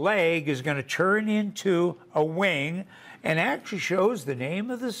a leg is going to turn into a wing, and actually shows the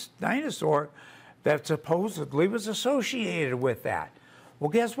name of this dinosaur that supposedly was associated with that. Well,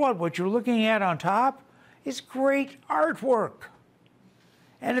 guess what? What you're looking at on top is great artwork.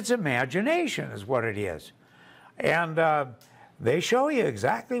 And it's imagination is what it is. And they show you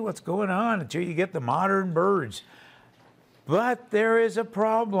exactly what's going on until you get the modern birds. But there is a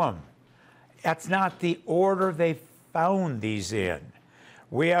problem. That's not the order they found these in.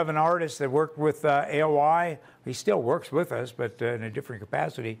 We have an artist that worked with AOI. He still works with us, but in a different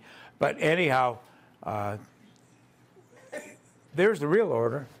capacity. But anyhow, there's the real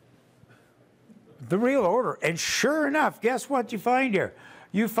order. The real order. And sure enough, guess what you find here?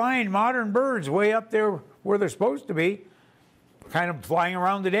 You find modern birds way up there where they're supposed to be, kind of flying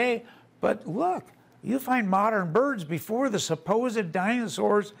around today. But look, you find modern birds before the supposed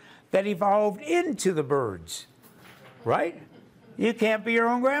dinosaurs that evolved into the birds, right? you can't be your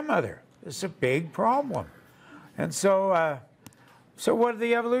own grandmother. It's a big problem. And so, so what do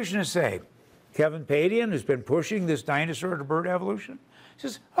the evolutionists say? Kevin Padian has been pushing this dinosaur to bird evolution. He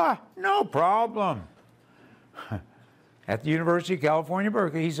says, no problem. At the University of California,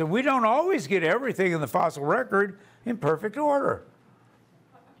 Berkeley, he said, we don't always get everything in the fossil record in perfect order.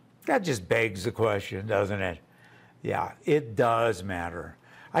 That just begs the question, doesn't it? Yeah, it does matter.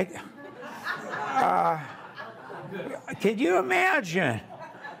 Can you imagine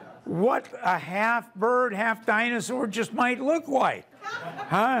what a half bird, half dinosaur just might look like?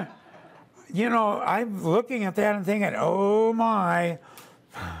 Huh? You know, I'm looking at that and thinking, oh my,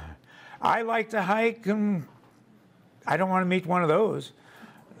 I like to hike and I don't want to meet one of those.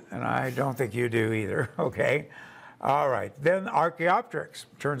 And I don't think you do either, okay? All right, then Archaeopteryx.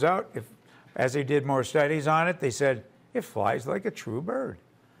 Turns out, as they did more studies on it, they said, it flies like a true bird.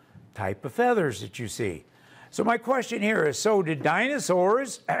 Type of feathers that you see. So my question here is, so did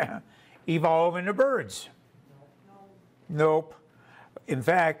dinosaurs evolve into birds? Nope. In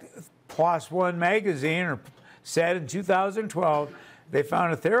fact, PLOS One magazine said in 2012, they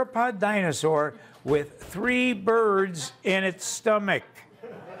found a theropod dinosaur with 3 birds in its stomach.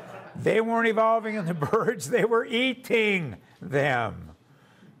 They weren't evolving into birds, they were eating them.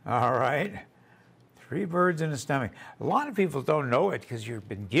 All right? 3 birds in the stomach. A lot of people don't know it because you've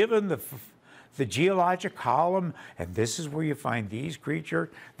been given the geologic column, and this is where you find these creatures,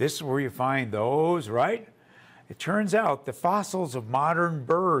 this is where you find those, right? It turns out the fossils of modern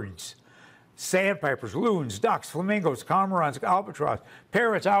birds, sandpipers, loons, ducks, flamingos, cormorants, albatross,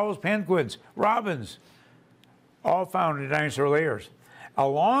 parrots, owls, penguins, robins, all found in dinosaur layers,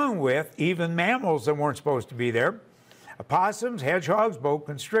 along with even mammals that weren't supposed to be there. Opossums, hedgehogs, boa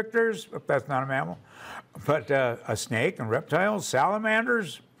constrictors, that's not a mammal, but a snake and reptiles,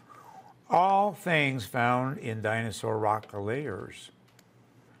 salamanders, all things found in dinosaur rock layers.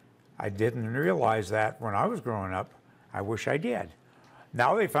 I didn't realize that when I was growing up. I wish I did.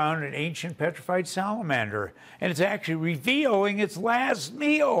 Now they found an ancient petrified salamander, and it's actually revealing its last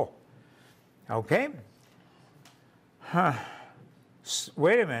meal. Okay? Huh.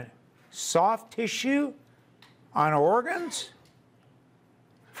 Wait a minute. Soft tissue on organs?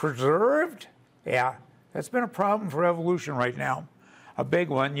 Preserved? Yeah, that's been a problem for evolution right now. A big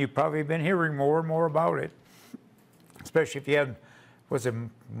one. You've probably been hearing more and more about it. Especially if you had, was it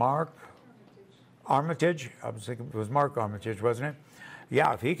Mark Armitage? I was thinking it was Mark Armitage, wasn't it?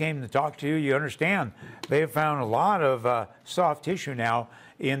 Yeah, if he came to talk to you, you understand. They have found a lot of soft tissue now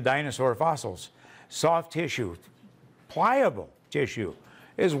in dinosaur fossils. Soft tissue, pliable tissue,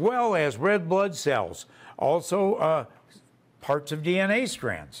 as well as red blood cells. Also parts of DNA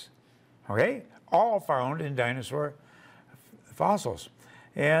strands, okay? All found in dinosaur fossils.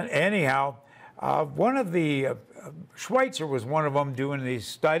 And anyhow, one of the, Schweitzer was one of them doing the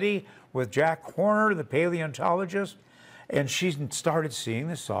study with Jack Horner, the paleontologist, and she started seeing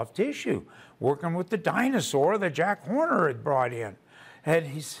the soft tissue, working with the dinosaur that Jack Horner had brought in.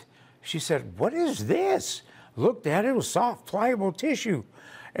 And she said, what is this? Looked at it, it was soft, pliable tissue.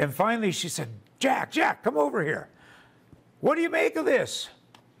 And finally she said, Jack, come over here. What do you make of this?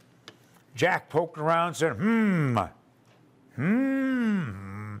 Jack poked around and said,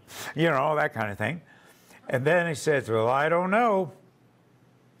 you know, that kind of thing. And then he says, well, I don't know,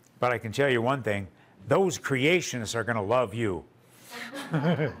 but I can tell you one thing, those creationists are going to love you.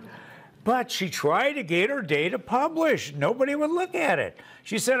 But she tried to get her data published. Nobody would look at it.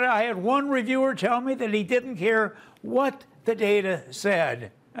 She said, I had one reviewer tell me that he didn't care what the data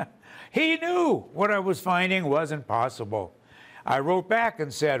said. He knew what I was finding wasn't possible. I wrote back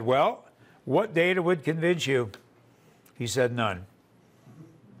and said, well, what data would convince you? He said, none.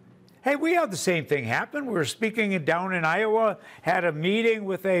 Hey, we had the same thing happen. We were speaking down in Iowa, had a meeting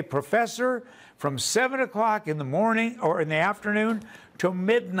with a professor from 7 o'clock in the morning or in the afternoon to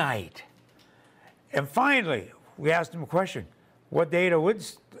midnight. And finally, we asked him a question. What data would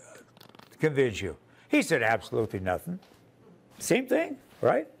convince you? He said, absolutely nothing. Same thing,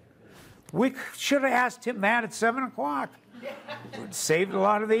 right? We should have asked him that at 7 o'clock. Saved a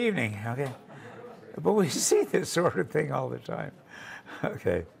lot of the evening, okay? But we see this sort of thing all the time.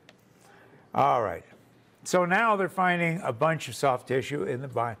 Okay. All right. So now they're finding a bunch of soft tissue in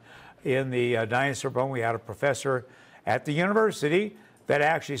the dinosaur bone. We had a professor at the university that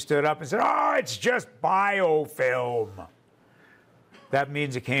actually stood up and said, oh, it's just biofilm. That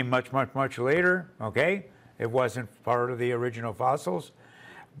means it came much, much, much later, okay? It wasn't part of the original fossils.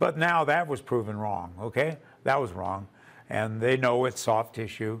 But now that was proven wrong, okay? That was wrong. And they know it's soft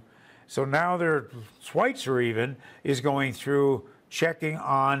tissue. So now Schweitzer even is going through checking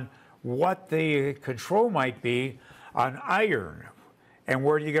on what the control might be on iron. And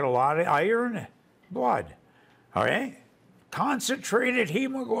where do you get a lot of iron? Blood. All right? Concentrated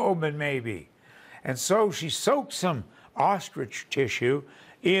hemoglobin, maybe. And so she soaked some ostrich tissue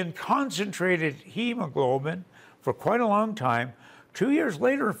in concentrated hemoglobin for quite a long time. 2 years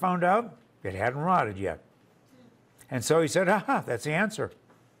later, found out it hadn't rotted yet. And so he said, aha, that's the answer.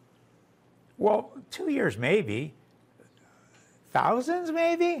 Well, 2 years maybe, thousands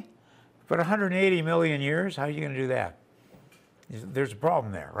maybe, but 180 million years, how are you going to do that? There's a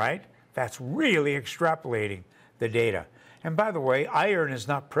problem there, right? That's really extrapolating the data. And by the way, iron is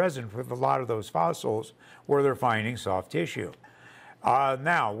not present with a lot of those fossils where they're finding soft tissue.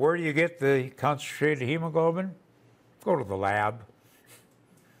 Now, where do you get the concentrated hemoglobin? Go to the lab.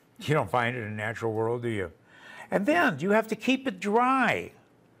 You don't find it in the natural world, do you? And then you have to keep it dry.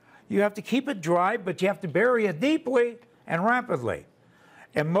 You have to keep it dry, but you have to bury it deeply and rapidly.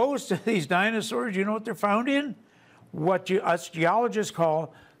 And most of these dinosaurs, you know what they're found in? What us geologists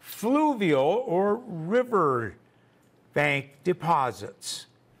call fluvial or river bank deposits.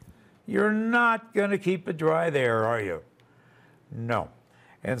 You're not going to keep it dry there, are you? No.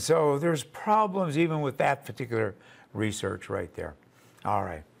 And so there's problems even with that particular research right there. All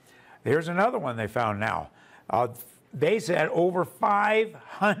right. Here's another one they found now. They said over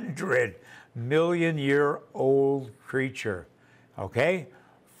 500 million year old creature. Okay?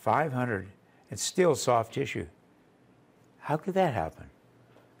 500. It's still soft tissue. How could that happen?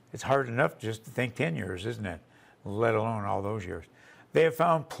 It's hard enough just to think 10 years, isn't it? Let alone all those years. They have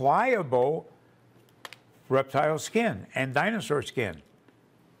found pliable reptile skin and dinosaur skin.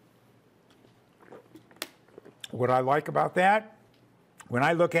 What I like about that, when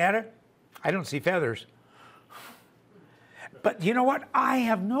I look at it, I don't see feathers. But you know what? I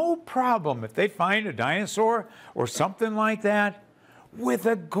have no problem if they find a dinosaur or something like that with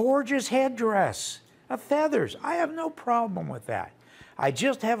a gorgeous headdress of feathers. I have no problem with that. I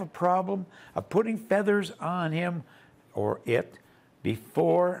just have a problem of putting feathers on him or it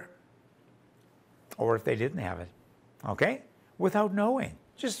before, or if they didn't have it, okay? Without knowing,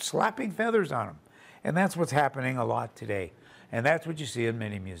 just slapping feathers on them. And that's what's happening a lot today. And that's what you see in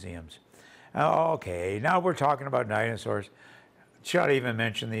many museums. Okay, now we're talking about dinosaurs. Should I even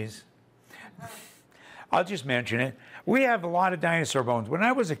mention these? I'll just mention it. We have a lot of dinosaur bones. When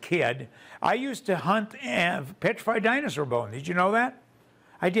I was a kid, I used to hunt petrified dinosaur bones. Did you know that?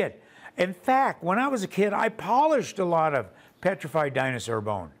 I did. In fact, when I was a kid, I polished a lot of petrified dinosaur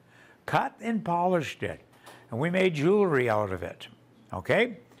bone. Cut and polished it. And we made jewelry out of it.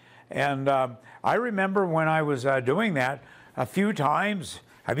 Okay? And I remember when I was doing that, a few times,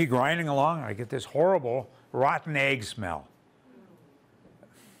 I'd be grinding along, and I get this horrible rotten egg smell.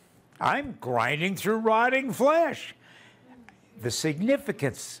 I'm grinding through rotting flesh. The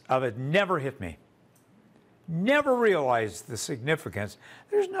significance of it never hit me. Never realized the significance.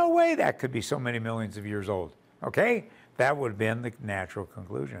 There's no way that could be so many millions of years old. Okay? That would have been the natural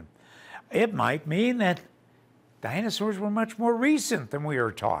conclusion. It might mean that dinosaurs were much more recent than we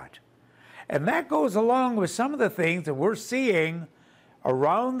are taught. And that goes along with some of the things that we're seeing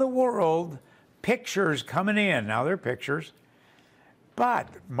around the world, pictures coming in. Now, they're pictures. But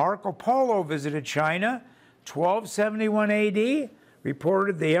Marco Polo visited China, 1271 AD,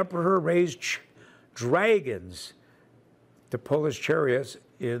 reported the emperor raised dragons to pull his chariots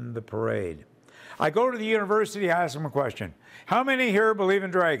in the parade. I go to the university, I ask them a question. How many here believe in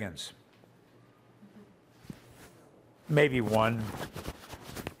dragons? Maybe one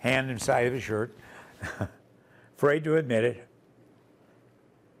hand inside of his shirt. Afraid to admit it.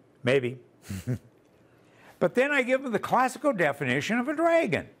 Maybe. But then I give them the classical definition of a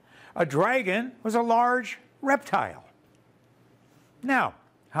dragon. A dragon was a large reptile. Now,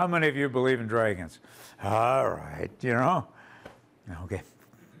 how many of you believe in dragons? All right, you know. Okay.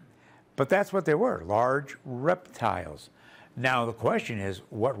 But that's what they were, large reptiles. Now, the question is,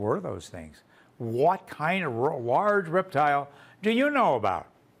 what were those things? What kind of large reptile do you know about?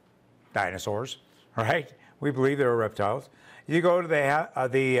 Dinosaurs, right? We believe they were reptiles. You go to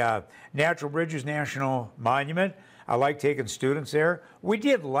the Natural Bridges National Monument. I like taking students there. We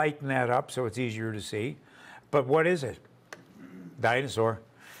did lighten that up so it's easier to see. But what is it? Dinosaur,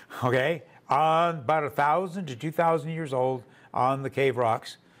 okay? About 1,000 to 2,000 years old on the cave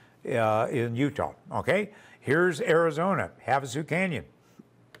rocks in Utah, okay? Here's Arizona, Havasu Canyon.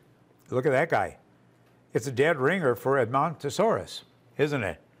 Look at that guy. It's a dead ringer for Edmontosaurus, isn't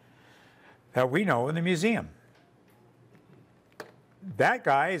it? That we know in the museum. That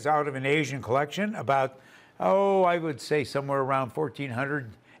guy is out of an Asian collection about, I would say somewhere around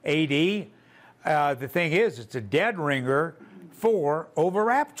 1400 AD. The thing is, it's a dead ringer for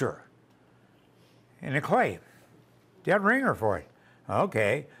Oviraptor in a clay. Dead ringer for it.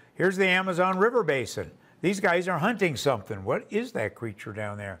 Okay, here's the Amazon River Basin. These guys are hunting something. What is that creature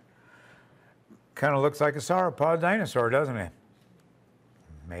down there? Kind of looks like a sauropod dinosaur, doesn't it?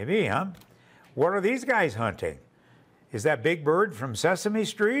 Maybe, huh? What are these guys hunting? Is that big bird from Sesame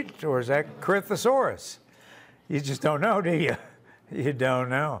Street, or is that Crithosaurus? You just don't know, do you? You don't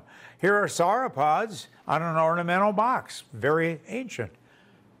know. Here are sauropods on an ornamental box, very ancient.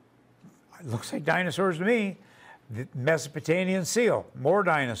 It looks like dinosaurs to me. The Mesopotamian seal, more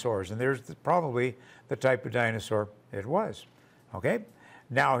dinosaurs, and there's probably the type of dinosaur it was. Okay,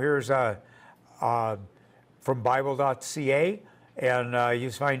 now here's from Bible.ca, and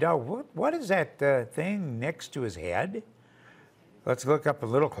you find out what is that thing next to his head. Let's look up a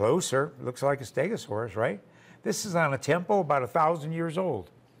little closer. Looks like a stegosaurus, right? This is on a temple about 1,000 years old.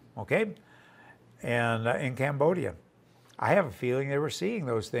 Okay, and in Cambodia. I have a feeling they were seeing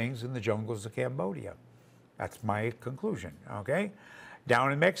those things in the jungles of Cambodia. That's my conclusion, okay?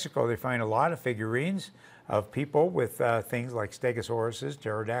 Down in Mexico, they find a lot of figurines of people with things like stegosauruses,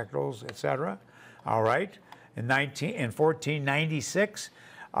 pterodactyls, etc. All right, in 1496,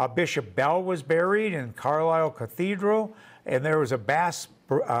 Bishop Bell was buried in Carlisle Cathedral, and there was a brass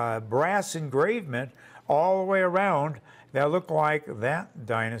engravement all the way around that looked like that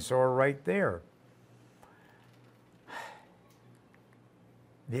dinosaur right there.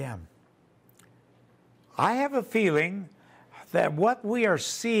 Yeah. I have a feeling that what we are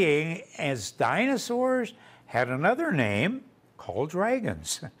seeing as dinosaurs had another name called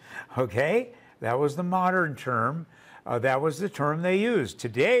dragons. Okay? That was the modern term. That was the term they used.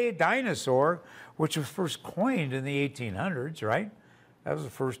 Today, dinosaur, which was first coined in the 1800s, right? That was the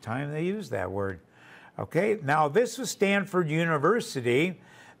first time they used that word. Okay? Now, this was Stanford University.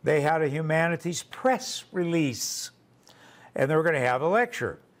 They had a humanities press release, and they were going to have a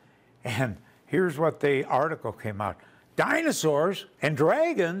lecture. And here's what the article came out. Dinosaurs and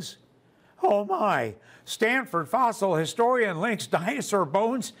dragons? Oh my. Stanford fossil historian links dinosaur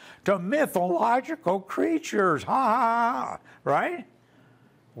bones to mythological creatures. Ha ha. Right?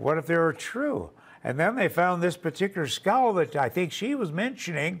 What if they were true? And then they found this particular skull that I think she was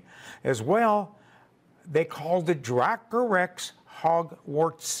mentioning as well. They called it Dracorex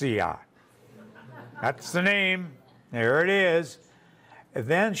hogwartsia. That's the name. There it is. And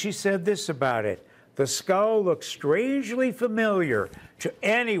then she said this about it. The skull looks strangely familiar to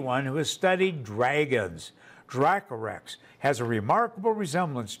anyone who has studied dragons. Dracorex has a remarkable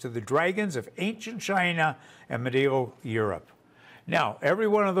resemblance to the dragons of ancient China and medieval Europe. Now, every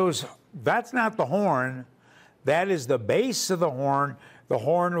one of those, that's not the horn. That is the base of the horn. The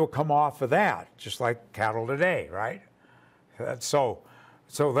horn will come off of that, just like cattle today, right? So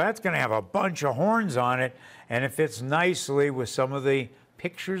that's going to have a bunch of horns on it, and it fits nicely with some of the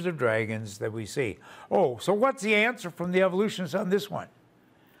pictures of dragons that we see. Oh, so what's the answer from the evolutionists on this one?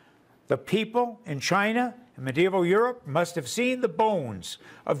 The people in China and medieval Europe must have seen the bones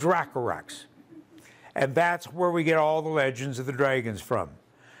of Dracorex. And that's where we get all the legends of the dragons from.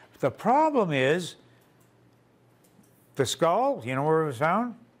 The problem is, the skull, you know where it was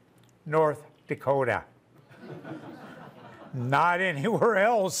found? North Dakota. Not anywhere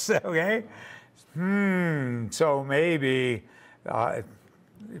else, okay? So maybe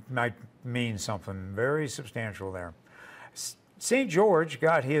it might mean something very substantial there. St. George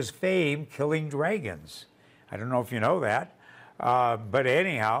got his fame killing dragons. I don't know if you know that, but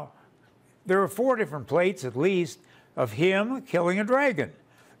anyhow, there are 4 different plates at least of him killing a dragon.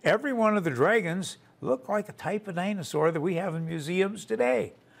 Every one of the dragons looked like a type of dinosaur that we have in museums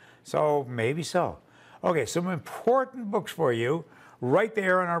today. So maybe so. Okay, some important books for you right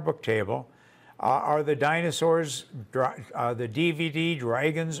there on our book table. Are the dinosaurs, the DVD,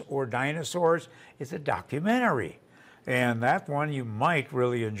 Dragons or Dinosaurs? It's a documentary, and that one you might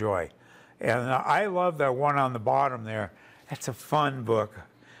really enjoy. And I love that one on the bottom there. That's a fun book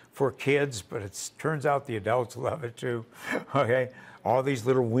for kids, but it turns out the adults love it too. Okay, all these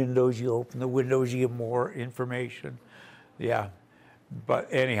little windows, you open the windows, you get more information. Yeah, but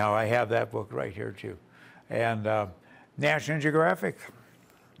anyhow, I have that book right here too. And National Geographic.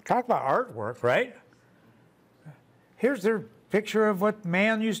 Talk about artwork, right? Here's their picture of what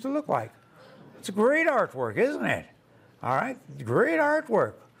man used to look like. It's a great artwork, isn't it? All right, great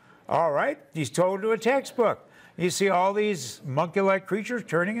artwork. All right, he's told to a textbook. You see all these monkey-like creatures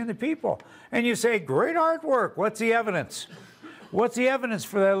turning into people. And you say, great artwork, what's the evidence? What's the evidence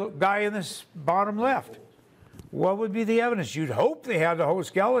for that guy in this bottom left? What would be the evidence? You'd hope they had the whole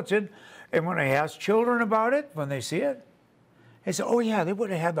skeleton. And when I ask children about it, when they see it, they said, oh yeah, they would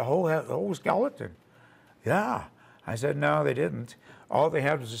have had the whole skeleton. Yeah. I said, no, they didn't. All they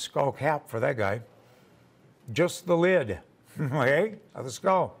had was a skull cap for that guy. Just the lid. okay, of the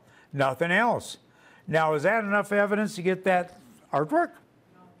skull. Nothing else. Now, is that enough evidence to get that artwork?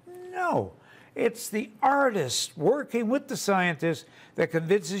 No. It's the artist working with the scientists that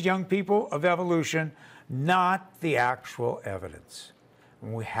convinces young people of evolution, not the actual evidence.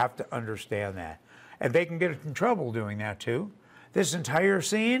 And we have to understand that. And they can get in trouble doing that too. This entire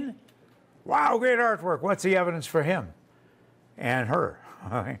scene, wow, great artwork. What's the evidence for him and her?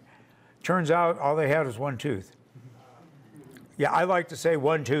 Turns out all they had was one tooth. Yeah, I like to say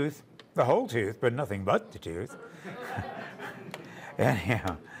one tooth, the whole tooth, but nothing but the tooth.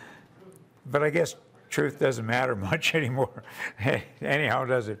 Anyhow, but I guess truth doesn't matter much anymore. Anyhow,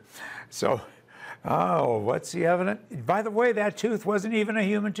 does it? So, oh, what's the evidence? By the way, that tooth wasn't even a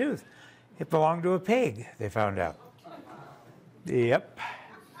human tooth. It belonged to a pig, they found out. Yep.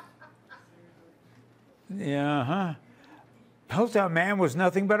 Yeah, Piltdown Man was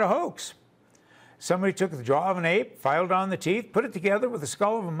nothing but a hoax. Somebody took the jaw of an ape, filed on the teeth, put it together with the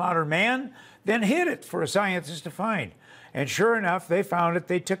skull of a modern man, then hid it for a scientist to find. And sure enough, they found it,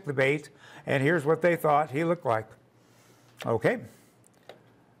 they took the bait, and here's what they thought he looked like. Okay.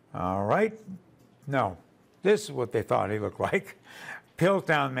 All right. No, this is what they thought he looked like.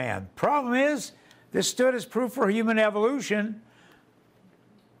 Piltdown Man. Problem is, this stood as proof for human evolution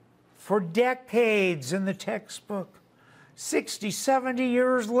for decades in the textbook. 60, 70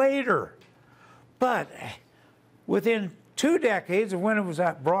 years later. But within 2 decades of when it was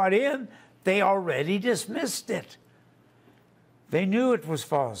brought in, they already dismissed it. They knew it was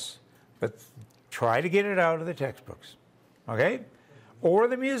false, but try to get it out of the textbooks, okay? Or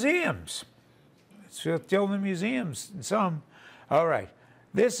the museums. It's still in the museums, some. All right,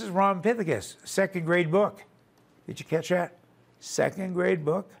 this is Rhompithecus, 2nd grade book. Did you catch that? 2nd grade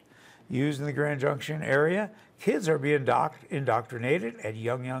book, used in the Grand Junction area. Kids are being indoctrinated at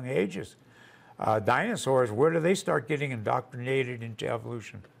young ages. Dinosaurs, where do they start getting indoctrinated into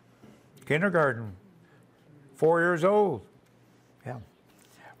evolution? Kindergarten, 4 years old. Yeah.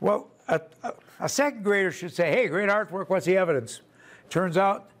 Well, a 2nd grader should say, hey, great artwork, what's the evidence? Turns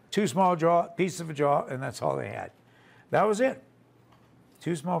out, 2 small pieces of a jaw, and that's all they had. That was it.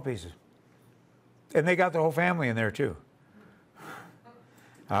 2 small pieces. And they got the whole family in there, too.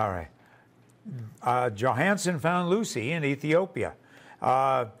 All right. Johansen found Lucy in Ethiopia.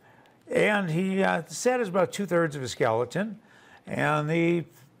 And he said it's about 2/3 of a skeleton. And he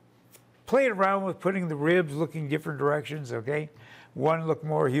played around with putting the ribs looking different directions, okay? One looked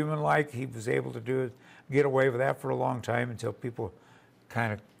more human-like. He was able to get away with that for a long time until people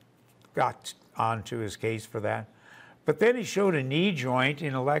kind of got onto his case for that. But then he showed a knee joint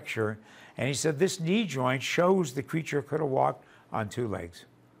in a lecture, and he said this knee joint shows the creature could have walked on 2 legs.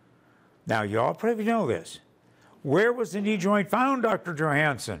 Now, y'all probably know this. Where was the knee joint found, Dr.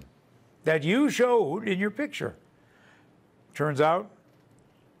 Johansen, that you showed in your picture? Turns out,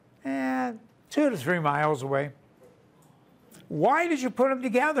 2 to 3 miles away. Why did you put them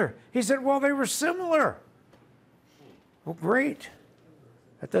together? He said, well, they were similar. Well, great.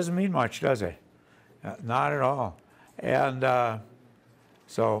 That doesn't mean much, does it? Not at all. And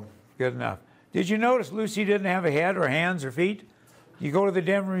so, good enough. Did you notice Lucy didn't have a head or hands or feet? You go to the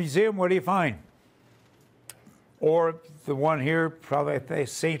Denver Museum, what do you find? Or the one here, probably the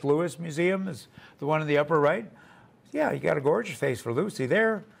St. Louis Museum is the one in the upper right. Yeah, you got a gorgeous face for Lucy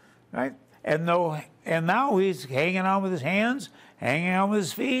there, right? And now he's hanging on with his hands, hanging on with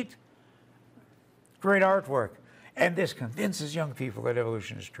his feet. Great artwork. And this convinces young people that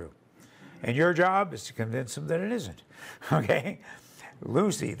evolution is true. And your job is to convince them that it isn't, okay?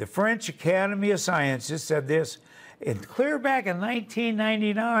 Lucy, the French Academy of Sciences said this clear back in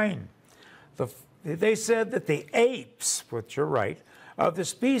 1999. They said that the apes, which you're right, of the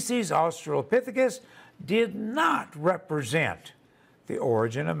species Australopithecus did not represent the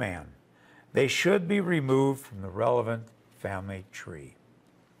origin of man. They should be removed from the relevant family tree.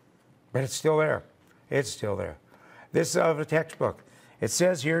 But it's still there. It's still there. This is of a textbook. It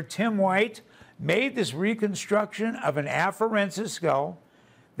says here, Tim White made this reconstruction of an afarensis skull,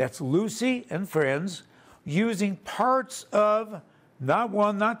 that's Lucy and friends, using parts of not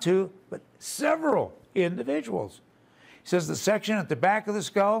 1, not 2, but several individuals. He says the section at the back of the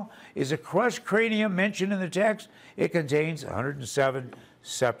skull is a crushed cranium mentioned in the text. It contains 107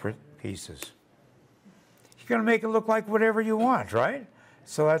 separate pieces. You're going to make it look like whatever you want, right?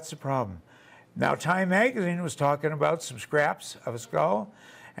 So that's the problem. Now, Time magazine was talking about some scraps of a skull,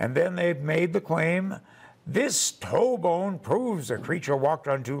 and then they made the claim, this toe bone proves a creature walked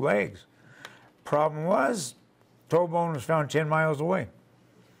on 2 legs. Problem was, toe bone was found 10 miles away.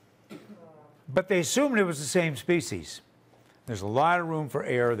 But they assumed it was the same species. There's a lot of room for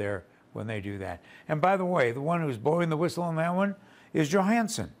error there when they do that. And by the way, the one who's blowing the whistle on that one is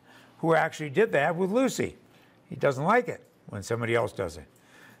Johansson, who actually did that with Lucy. He doesn't like it when somebody else does it.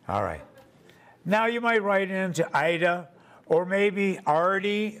 All right. Now you might write into Ida or maybe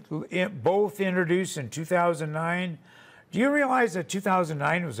Artie, both introduced in 2009. Do you realize that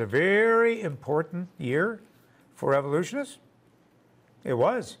 2009 was a very important year for evolutionists? It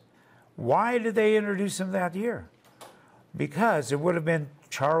was. Why did they introduce him that year? Because it would have been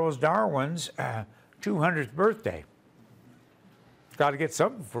Charles Darwin's 200th birthday. Got to get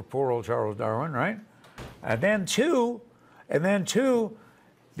something for poor old Charles Darwin, right? And then two,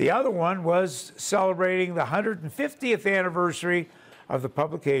 the other one was celebrating the 150th anniversary of the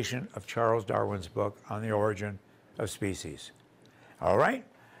publication of Charles Darwin's book on the origin of species. All right?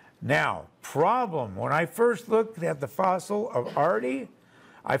 Now, problem, when I first looked at the fossil of Artie,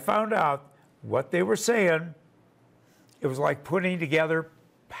 I found out what they were saying. It was like putting together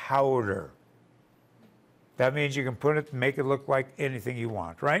powder. That means you can put it and make it look like anything you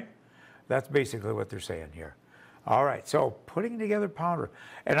want, right? That's basically what they're saying here. All right, so putting together powder.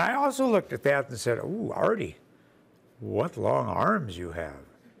 And I also looked at that and said, ooh, Artie, what long arms you have.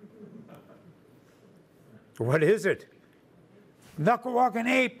 What is it? Knuckle-walking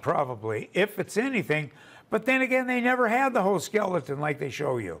ape, probably, if it's anything. But then again, they never had the whole skeleton like they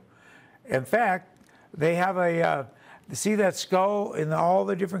show you. In fact, they have a, see that skull in all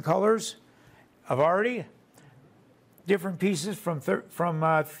the different colors of Artie? Different pieces from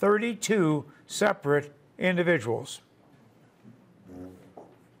 32 separate individuals.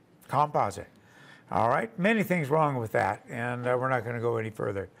 Composite. All right, many things wrong with that, and we're not going to go any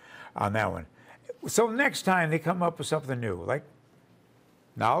further on that one. So next time they come up with something new, like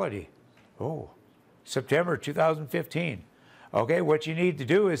Naledi. Oh, September 2015. Okay, what you need to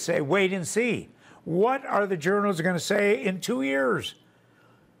do is say, wait and see. What are the journals going to say in 2 years?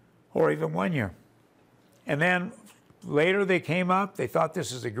 Or even 1 year? And then later they came up, they thought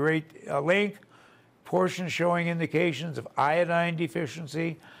this is a great link. Portions showing indications of iodine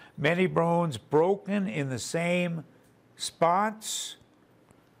deficiency, many bones broken in the same spots.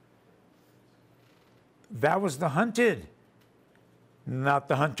 That was the hunted, not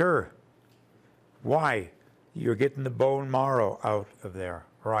the hunter. Why? You're getting the bone marrow out of there,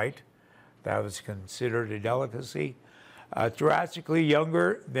 right? That was considered a delicacy. Drastically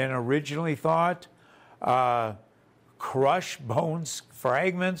younger than originally thought. Crushed bones,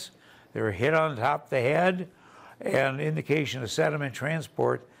 fragments. They were hit on top of the head, and indication of sediment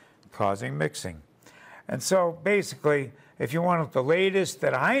transport causing mixing. And so basically, if you want the latest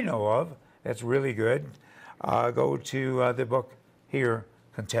that I know of, that's really good, go to the book here,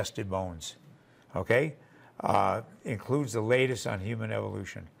 Contested Bones. Okay? Includes the latest on human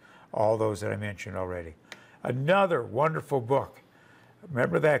evolution, all those that I mentioned already. Another wonderful book.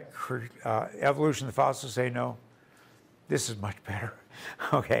 Remember that Evolution, the Fossils Say No? This is much better.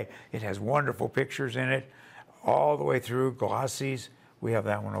 Okay, it has wonderful pictures in it, all the way through, glossies. We have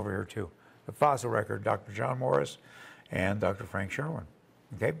that one over here too. The Fossil Record, Dr. John Morris and Dr. Frank Sherwin.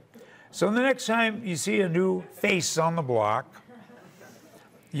 Okay, so the next time you see a new face on the block,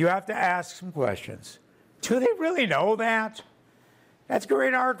 you have to ask some questions. Do they really know that? That's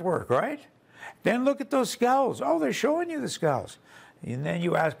great artwork, right? Then look at those skulls. Oh, they're showing you the skulls. And then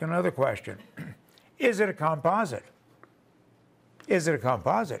you ask another question. Is it a composite? Is it a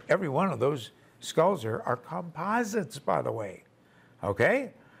composite? Every one of those skulls are composites, by the way.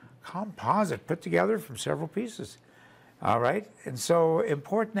 Okay? Composite, put together from several pieces. All right? And so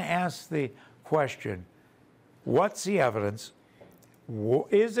important to ask the question, what's the evidence?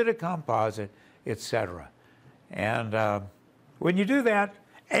 Is it a composite? Etc. And when you do that,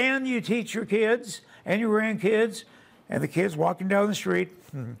 and you teach your kids and your grandkids and the kids walking down the street,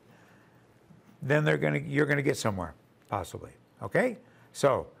 then you're gonna get somewhere, possibly. Okay?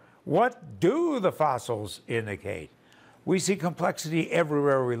 So, what do the fossils indicate? We see complexity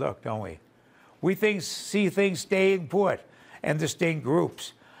everywhere we look, don't we? We see things staying put and distinct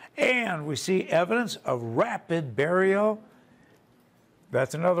groups. And we see evidence of rapid burial.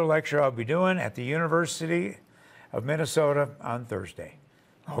 That's another lecture I'll be doing at the University of Minnesota on Thursday.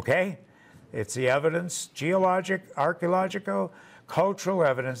 Okay? It's the evidence, geologic, archaeological, cultural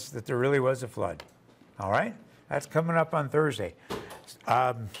evidence that there really was a flood. All right? That's coming up on Thursday.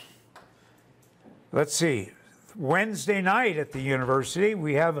 Let's see. Wednesday night at the university,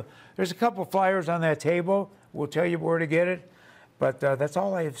 there's a couple flyers on that table. We'll tell you where to get it. But that's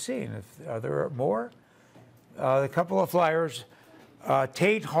all I have seen. Are there more? A couple of flyers.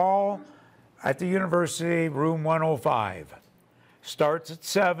 Tate Hall at the university, room 105. Starts at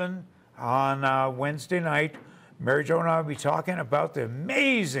 7 on Wednesday night. Mary Jo and I will be talking about the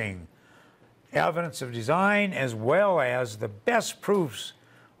amazing evidence of design as well as the best proofs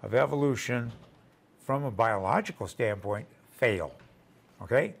of evolution from a biological standpoint fail.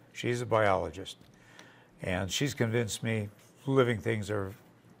 Okay? She's a biologist. And she's convinced me living things are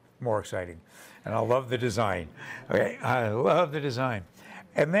more exciting. And I love the design. Okay? I love the design.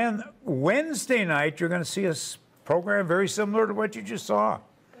 And then Wednesday night, you're going to see a program very similar to what you just saw.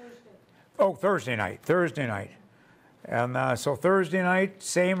 Oh, Thursday night. Thursday night. And so Thursday night,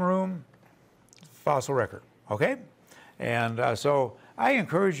 same room, fossil record. Okay? And so I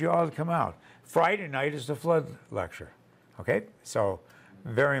encourage you all to come out. Friday night is the flood lecture. Okay? So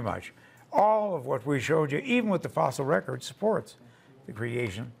very much. All of what we showed you, even with the fossil record, supports the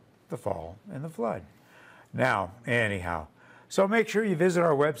creation, the fall, and the flood. Now, anyhow, so make sure you visit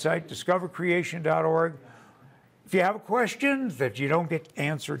our website, discovercreation.org. If you have a question that you don't get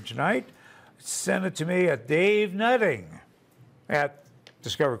answered tonight, send it to me at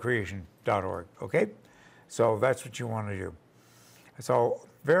davenutting@discovercreation.org, okay? So that's what you want to do. So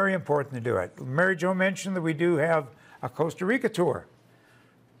very important to do it. Mary Jo mentioned that we do have a Costa Rica tour.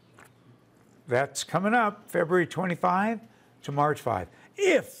 That's coming up February 25 to March 5.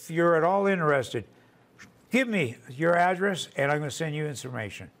 If you're at all interested, give me your address and I'm going to send you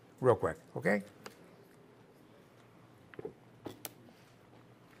information real quick, okay?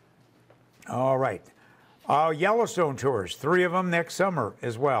 All right. Yellowstone tours, 3 of them next summer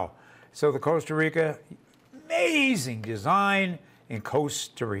as well. So the Costa Rica, amazing design in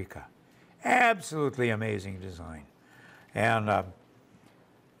Costa Rica. Absolutely amazing design. And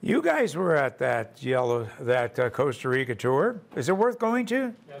you guys were at that Costa Rica tour. Is it worth going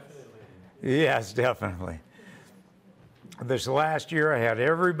to? Definitely. Yes, definitely. This last year I had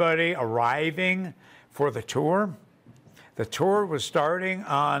everybody arriving for the tour. The tour was starting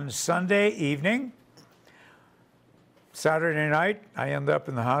on Sunday evening. Saturday night, I ended up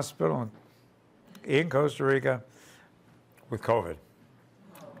in the hospital in Costa Rica with COVID.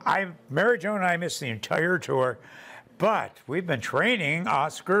 Mary Jo and I missed the entire tour, but we've been training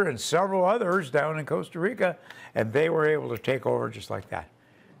Oscar and several others down in Costa Rica, and they were able to take over just like that.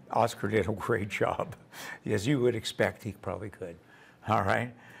 Oscar did a great job. As you would expect, he probably could. All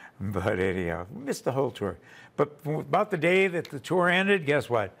right? But anyhow, we missed the whole tour. But about the day that the tour ended, guess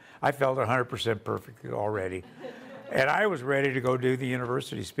what? I felt 100% perfect already. And I was ready to go do the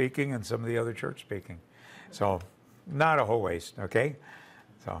university speaking and some of the other church speaking. So not a whole waste, okay?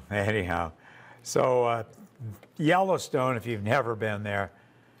 So anyhow, so Yellowstone, if you've never been there,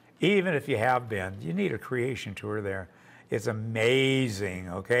 even if you have been, you need a creation tour there. It's amazing,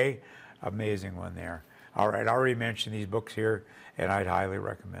 okay? Amazing one there. All right, I already mentioned these books here, and I'd highly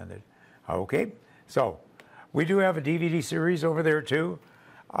recommend it. Okay, so we do have a DVD series over there too.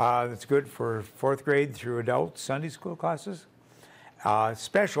 That's good for 4th grade through adult Sunday school classes.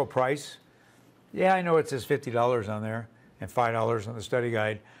 Special price. Yeah, I know it says $50 on there and $5 on the study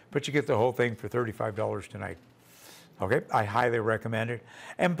guide, but you get the whole thing for $35 tonight. Okay, I highly recommend it.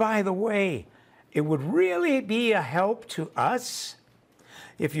 And by the way, it would really be a help to us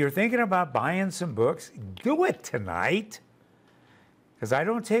if you're thinking about buying some books. Do it tonight, because I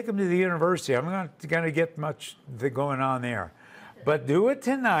don't take them to the university. I'm not going to get much going on there. But do it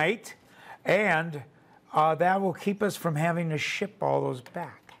tonight, and that will keep us from having to ship all those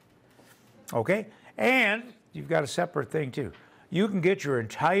back. Okay? And you've got a separate thing, too. You can get your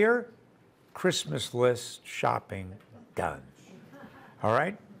entire Christmas list shopping done. All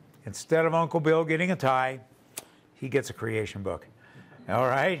right? Instead of Uncle Bill getting a tie, he gets a creation book. All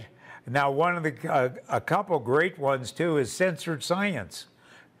right? Now, one of the, a couple great ones, too, is censored science.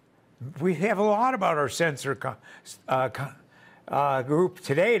 We have a lot about our censor group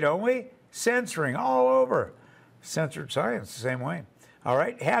today, don't we? Censoring all over. Censored science, the same way. All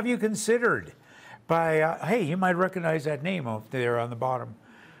right? Have you considered by, hey, you might recognize that name up there on the bottom,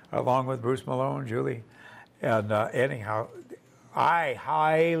 along with Bruce Malone, Julie. And anyhow, I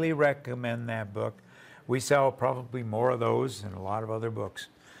highly recommend that book. We sell probably more of those than a lot of other books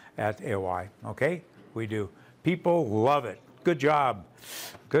at AOI, okay? We do. People love it. Good job.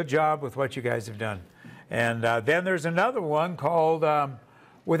 Good job with what you guys have done. And then there's another one called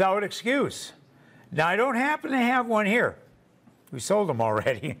Without Excuse. Now, I don't happen to have one here. We sold them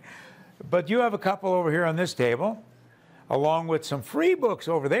already. But you have a couple over here on this table, along with some free books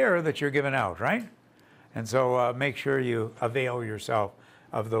over there that you're giving out, right? And so make sure you avail yourself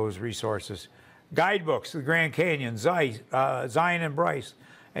of those resources. Guidebooks, the Grand Canyon, Zion and Bryce,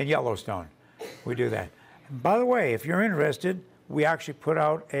 and Yellowstone. We do that. And by the way, if you're interested, we actually put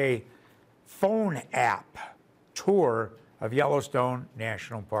out a phone app tour of Yellowstone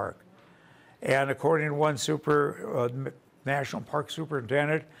National Park. And according to one super National Park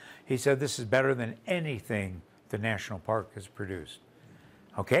Superintendent. He said this is better than anything the National Park has produced.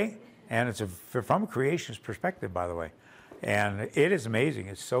 Okay? And it's from a creationist perspective, by the way. And it is amazing.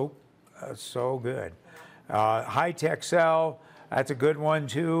 It's so good. High-tech cell, that's a good one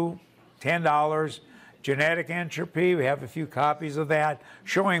too. $10. Genetic entropy, we have a few copies of that,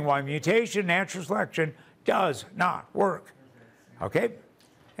 showing why mutation, natural selection does not work. Okay?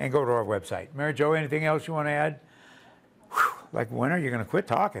 And go to our website. Mary Jo, anything else you want to add? Whew, like, when are you going to quit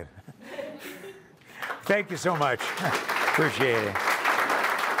talking? Thank you so much. Appreciate it.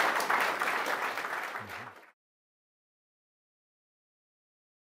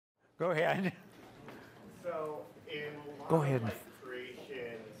 Go ahead. So in a lot Go ahead. of like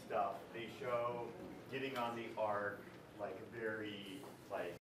creation stuff, they show getting on the ark like very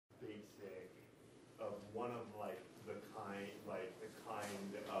like basic of one of like the kind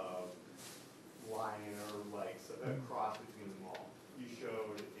of lion or like a cross between them all. You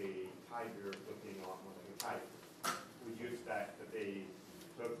showed a tiger looking on like a tiger. Would you expect that they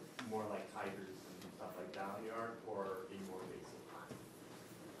took more like tigers and stuff like that on the ark, or a more basic kind?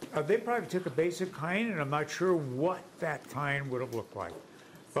 They probably took a basic kind, and I'm not sure what that kind would have looked like.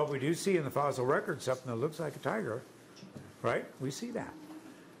 But we do see in the fossil record something that looks like a tiger, right? We see that.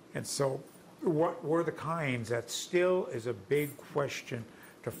 And so what were the kinds? That still is a big question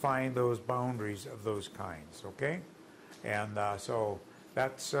to find those boundaries of those kinds, okay? And so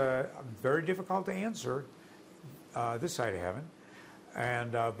that's very difficult to answer this side of heaven.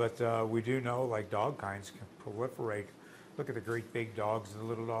 And, but we do know like dog kinds can proliferate. Look at the great big dogs, the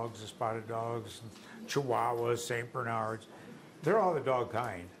little dogs, the spotted dogs, Chihuahuas, St. Bernards. They're all the dog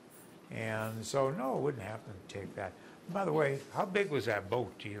kind. And so, no, it wouldn't happen to take that. By the way, how big was that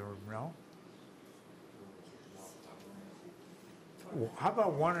boat? Do you know? How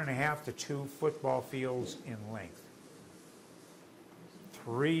about 1.5 to 2 football fields in length?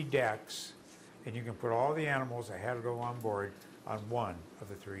 3 decks, and you can put all the animals that had to go on board on one of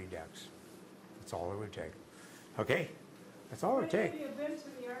the 3 decks. That's all it would take. Okay? That's all it would take. Have you been to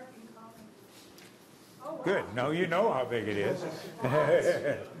the Ark in Common? Oh, wow. Good. No, you know how big it is.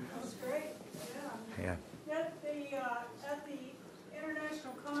 That's great, yeah. Yeah. At the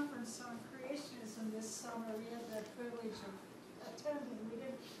International Conference on Creationism this summer, we had the privilege of attending. We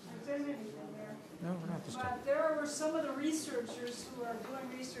didn't attend anything there. No, we're not this time. But there were some of the researchers who are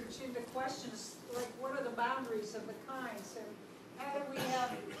doing research into questions like what are the boundaries of the kinds, and how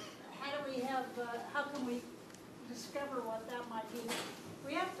can we discover what that might be.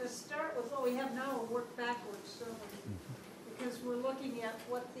 We have to start with what we have now and work backwards, don't we? Because we're looking at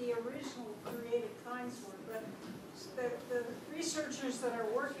what the original created kinds were. But the researchers that are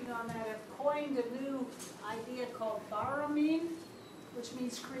working on that have coined a new idea called baramine, which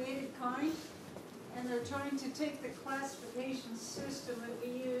means created kind. And they're trying to take the classification system that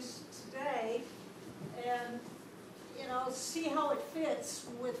we use today and see how it fits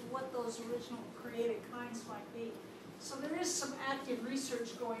with what those original created kinds might be. So there is some active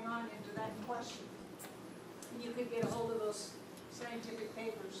research going on into that question. And you could get a hold of those scientific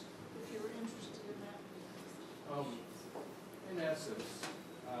papers if you were interested in that. In essence,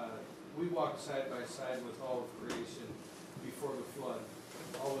 we walked side by side with all of creation before the flood,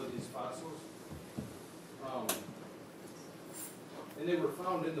 all of these fossils. And they were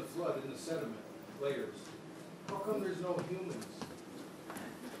found in the flood, in the sediment layers. How come there's no humans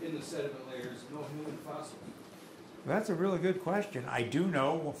in the sediment layers, no human fossils? That's a really good question. I do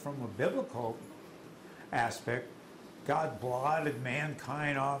know from a biblical aspect, God blotted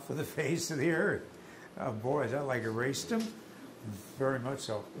mankind off of the face of the earth. Boy, is that like erased them? Very much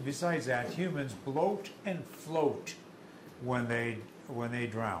so. Besides that, humans bloat and float when they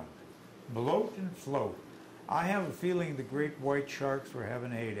drown. Bloat and float. I have a feeling the great white sharks were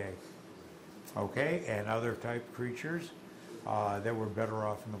having a heyday. Okay, and other type creatures that were better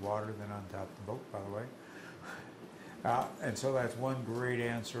off in the water than on top of the boat, by the way. And so that's one great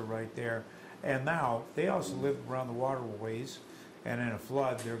answer right there. And now, they also live around the waterways, and in a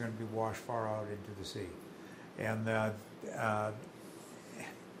flood, they're going to be washed far out into the sea. And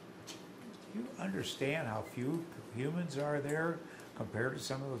you understand how few humans are there compared to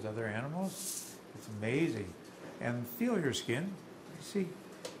some of those other animals? It's amazing. And feel your skin. You see,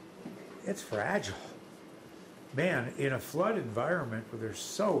 it's fragile. Man, in a flood environment where there's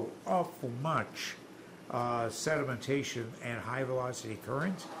so awful much sedimentation and high velocity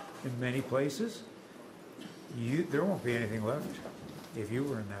currents in many places, there won't be anything left if you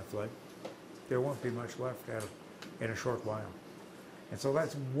were in that flood. There won't be much left in a short while. And so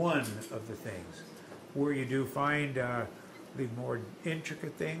that's one of the things. Where you do find the more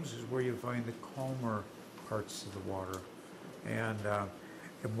intricate things is where you find the calmer parts of the water. And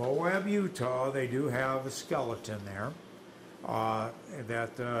in Moab, Utah, they do have a skeleton there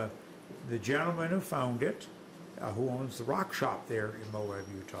that the gentleman who found it, who owns the rock shop there in Moab,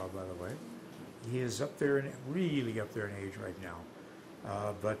 Utah, by the way, he is up there, really up there in age right now.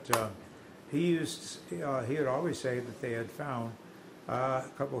 But he would always say that they had found a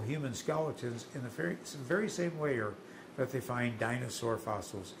couple of human skeletons in the very same layer that they find dinosaur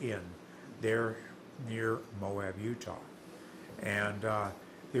fossils in there near Moab, Utah. And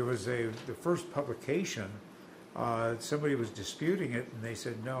there was the first publication, somebody was disputing it, and they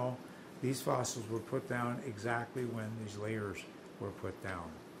said, no, these fossils were put down exactly when these layers were put down.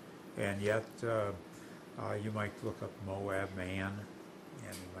 And yet, you might look up Moab man,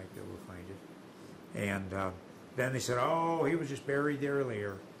 and you might be able to find it. And then they said, oh, he was just buried there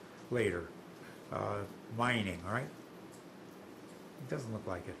later, mining, all right? It doesn't look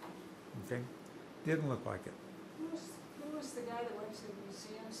like it, okay? Didn't look like it. Who was the guy that went to the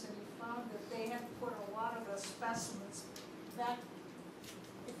museums and he found that they had to put a lot of the specimens back,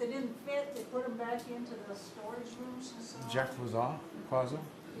 if they didn't fit, they put them back into the storage rooms and so on? Jack Quazzo?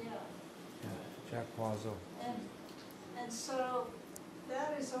 Yeah. Jack Quazzo. And so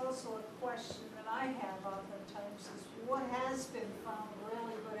that is also a question that I have oftentimes is what has been found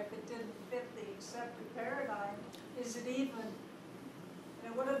really, but if it didn't fit the accepted paradigm, is it even,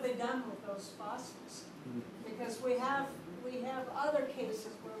 and what have they done with those fossils? Because we have other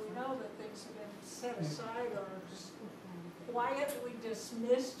cases where we know that things have been set aside or just quietly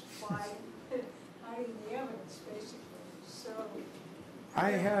dismissed by hiding the evidence, basically. So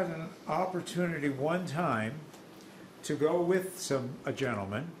I had an opportunity one time to go with a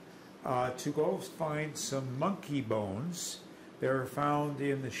gentleman to go find some monkey bones that are found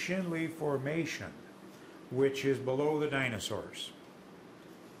in the Shinle Formation, which is below the dinosaurs.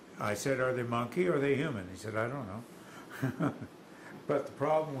 I said, are they monkey or are they human? He said, I don't know. But the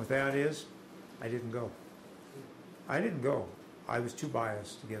problem with that is I didn't go. I didn't go. I was too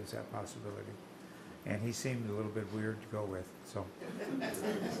biased against that possibility. And he seemed a little bit weird to go with, so.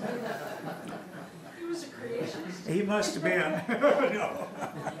 he was a creationist. He must have been. No.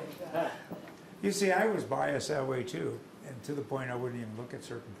 You see, I was biased that way too, and to the point I wouldn't even look at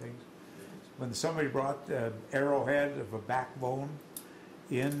certain things. When somebody brought the arrowhead of a backbone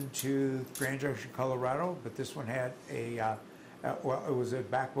into Grand Junction, Colorado, but this one had well, it was a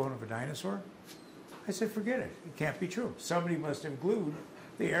backbone of a dinosaur, I said, forget it. It can't be true. Somebody must have glued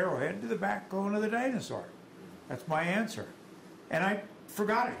the arrowhead to the backbone of the dinosaur. That's my answer. And I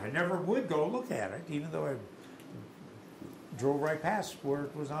forgot it. I never would go look at it, even though I drove right past where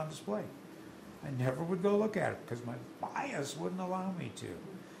it was on display. I never would go look at it because my bias wouldn't allow me to.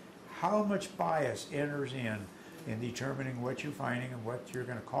 How much bias enters in determining what you're finding and what you're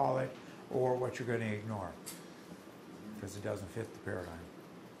going to call it or what you're going to ignore, because it doesn't fit the paradigm.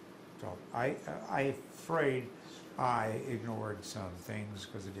 So I'm afraid I ignored some things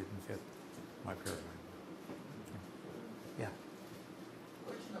because it didn't fit my paradigm. Yeah.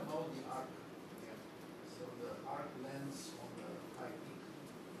 Question about the arc. So the arc lands on the high peak,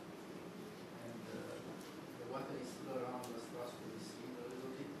 and the water is still around the Strasbourg Sea a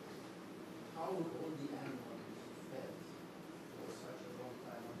little bit. How would all the animals be fed for such a long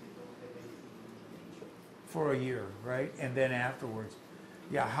time when they don't have anything in nature? For a year, right? And then afterwards.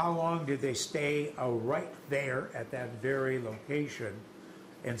 Yeah, how long did they stay right there at that very location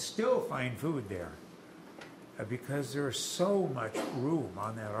and still find food there? Because there's so much room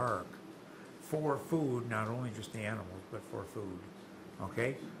on that ark for food, not only just the animals, but for food.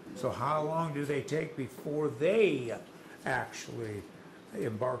 Okay? So how long do they take before they actually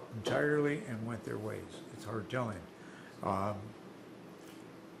embarked entirely and went their ways? It's hard telling.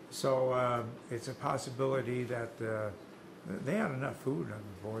 So it's a possibility that they had enough food on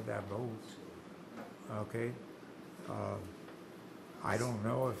board that boat. Okay, I don't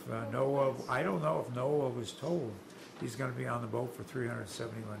know if Noah was told he's going to be on the boat for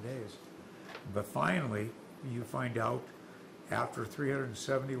 371 days. But finally, you find out after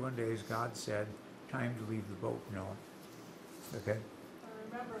 371 days, God said, "Time to leave the boat, Noah." Okay. I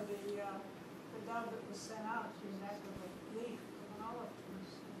remember the dove that was sent out to met with a leaf of an olive tree.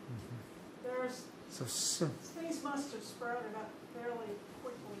 There's things must have sprouted up fairly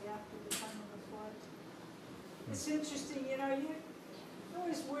quickly after the time of the flood. It's interesting, you know, you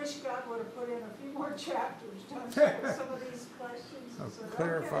always wish God would have put in a few more chapters to answer some of these questions. And so,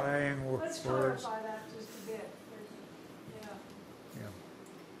 clarifying okay, let's words. clarify that just a bit.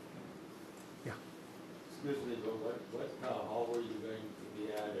 Yeah. Excuse me, but what hall were you going to be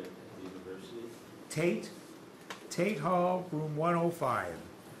at the university? Tate Hall, room 105.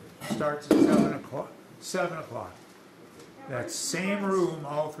 Starts at 7 o'clock. 7 o'clock. that same room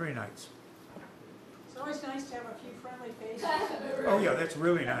all 3 nights. It's always nice to have a few friendly faces. Oh yeah, that's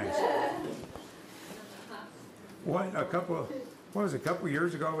really nice. What was it, a couple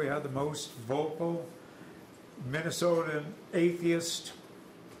years ago we had the most vocal Minnesotan atheist,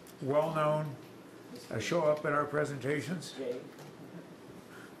 well-known, show up at our presentations. J,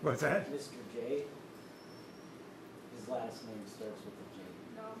 What's that? Mr. J. His last name starts with a J.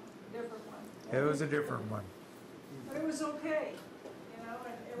 No, different one. It was a different one. But it was okay, you know,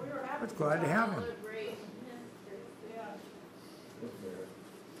 and we were happy. It's glad to have him. Yeah,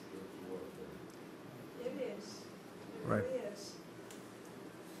 it is. It Right. really is.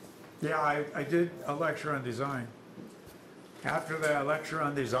 Yeah, I did a lecture on design. After the lecture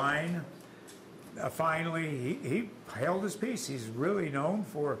on design, finally he held his peace. He's really known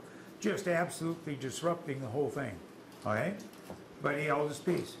for just absolutely disrupting the whole thing, okay? But he held his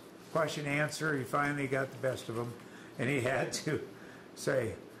peace. Question answer, he finally got the best of him, and he had to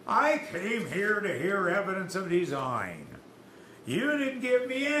say, I came here to hear evidence of design. You didn't give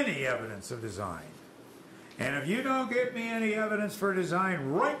me any evidence of design. And if you don't give me any evidence for design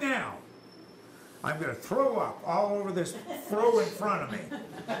right now, I'm going to throw up all over this floor in front of me.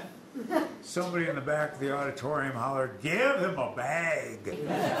 Somebody in the back of the auditorium hollered, give him a bag.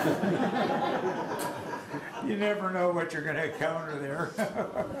 You never know what you're going to encounter there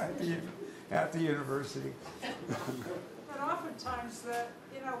at the university. But oftentimes,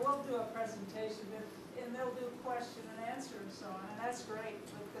 we'll do a presentation, and they'll do question and answer and so on, and that's great.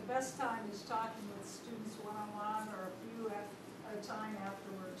 But the best time is talking with students one-on-one or a few at a time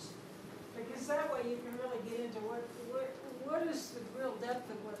afterwards. Because that way you can really get into what is the real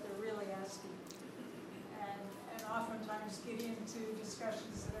depth of what they're really asking. And oftentimes get into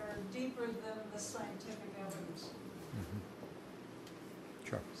discussions that are deeper than the scientific evidence.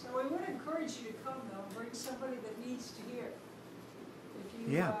 Sure. So we would encourage you to come though, bring somebody that needs to hear. If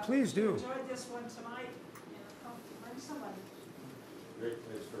you, Yeah, please do. enjoyed this one tonight, come bring somebody. Great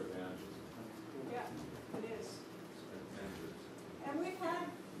place for evangelism. Yeah, it is. And we've had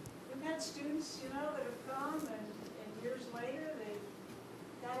students, that have come and years later they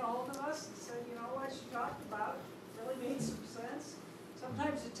got a hold of us and said, you know what you talked about really made some sense.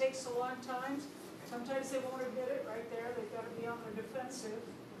 Sometimes it takes a long time. Sometimes they won't admit it right there. They've got to be on their defensive.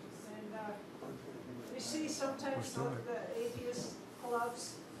 And we see sometimes the atheist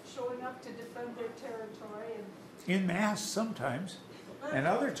clubs showing up to defend their territory. In mass sometimes, and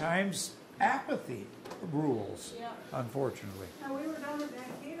other times apathy rules, Yeah. unfortunately. Now, we were down in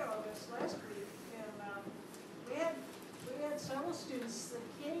Mankato this last week, and we had several students that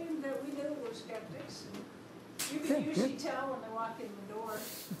came that we knew were skeptics. You can usually tell when they walk in the door.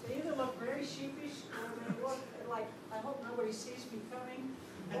 They either look very sheepish, or they look like, I hope nobody sees me coming,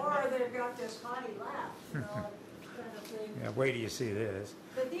 or they've got this haughty laugh, kind of thing. Yeah, wait till you see this.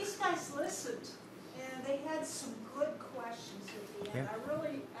 But these guys listened, and they had some good questions at the end. Yeah.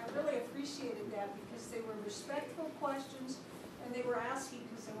 I really appreciated that because they were respectful questions, and they were asking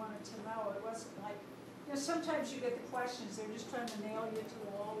because they wanted to know. It wasn't like, sometimes you get the questions, they're just trying to nail you to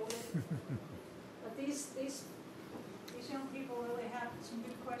the wall with it. But these young people really had some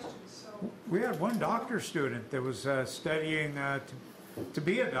good questions. So We had one doctor student that was studying to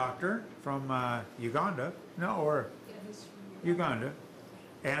be a doctor from Uganda. Uganda.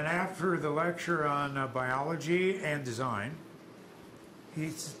 And after the lecture on biology and design,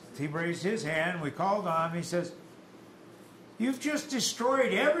 he raised his hand, we called on him, he says, you've just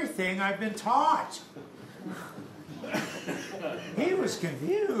destroyed everything I've been taught. He was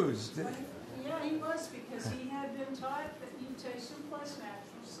confused. yeah, he was, because he had been taught that mutation plus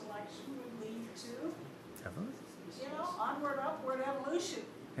natural selection would lead to, onward, upward evolution.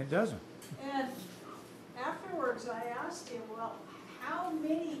 It doesn't. And afterwards, I asked him, well, how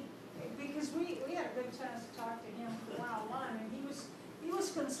many, because we had a good chance to talk to him one-on-one, and he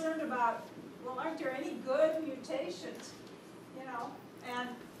was concerned about, well, aren't there any good mutations, and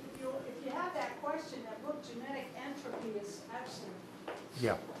if you have that question, that book, Genetic Entropy, is excellent.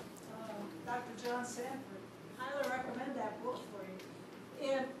 Yeah. Dr. John Sanford, highly recommend that book for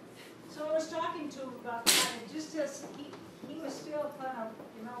you. And so I was talking to him about that, and just as he was still kind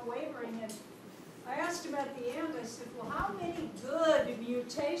of, wavering, and I asked him at the end, I said, well, how many good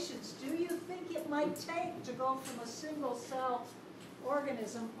mutations do you think it might take to go from a single cell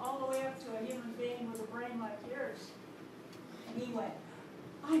organism all the way up to a human being with a brain like yours? And he went,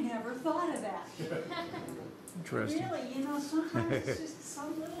 I never thought of that. Interesting. Really, sometimes it's just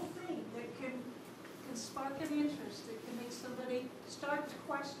some little thing that can spark an interest. It can make somebody start to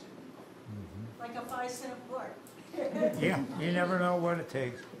question, like a 5-cent book. Yeah, you never know what it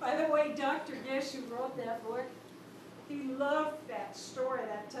takes. By the way, Dr. Gish, who wrote that book, He loved that story,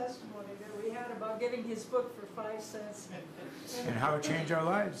 that testimony that we had about getting his book for 5 cents. And how it changed our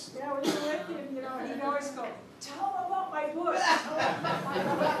lives. Yeah, we were with him, you know, and he'd always go, tell him about my book. Tell him about my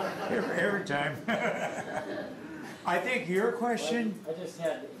book. Every time. I think your question, I just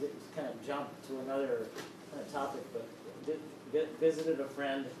had to kind of jump to another kind of topic, but visited a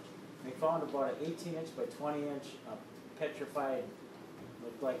friend. We found about an 18-inch by 20-inch petrified,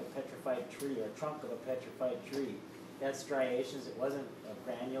 looked like a petrified tree, or trunk of a petrified tree. It had striations. It wasn't a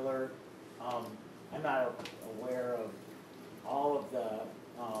granular. I'm not aware of all of the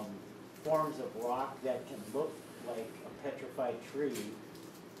forms of rock that can look like a petrified tree.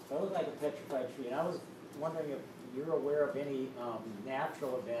 But it looked like a petrified tree, and I was wondering if you're aware of any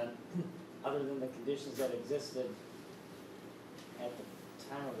natural event other than the conditions that existed at the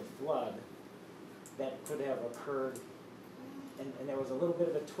time of the flood that could have occurred. And there was a little bit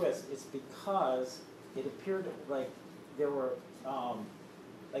of a twist. It's because it appeared like there were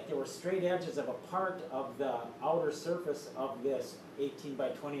straight edges of a part of the outer surface of this 18 by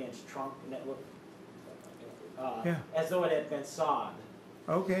 20-inch trunk, and it looked as though it had been sawed.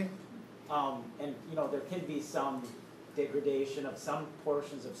 okay. And you know, there can be some degradation of some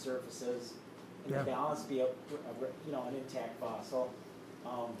portions of surfaces, and the balance be an intact fossil.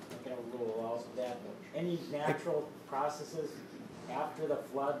 I'm going to rule out that. But any natural processes after the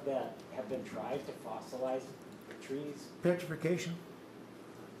flood that have been tried to fossilize trees? Petrification.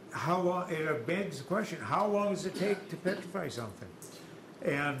 How long, it begs the question, how long does it take to petrify something?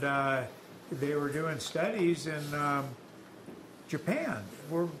 And they were doing studies in Japan,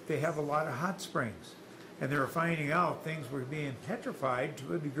 where they have a lot of hot springs. And they were finding out things were being petrified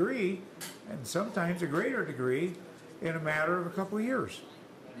to a degree, and sometimes a greater degree, in a matter of a couple of years.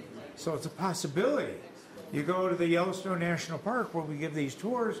 So it's a possibility. You go to the Yellowstone National Park, where we give these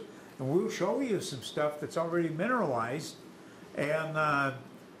tours, and we'll show you some stuff that's already mineralized, and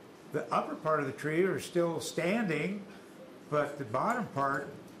the upper part of the tree are still standing, but the bottom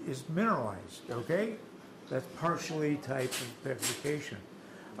part is mineralized, okay? That's partially type of petrification.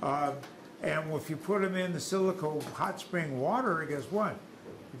 And if you put them in the silico hot spring water, guess what?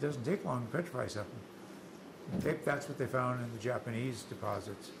 It doesn't take long to petrify something. Okay, that's what they found in the Japanese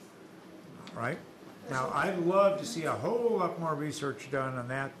deposits, right? Now, I'd love to see a whole lot more research done on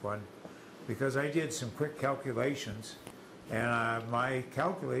that one, because I did some quick calculations, and my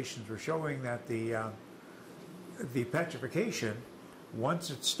calculations were showing that the petrification,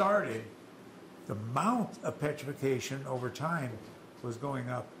 once it started, the amount of petrification over time was going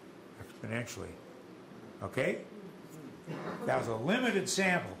up exponentially. Okay? That was a limited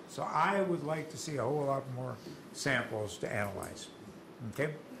sample, so I would like to see a whole lot more samples to analyze.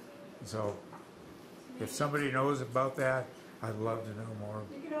 Okay? So, if somebody knows about that, I'd love to know more.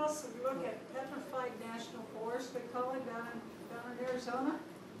 You can also look at Petrified National Forest, they call it, down in Arizona.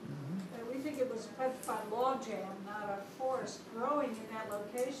 We think it was a petrified log jam, not a forest growing in that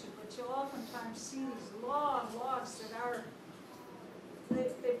location, but you'll oftentimes see these long logs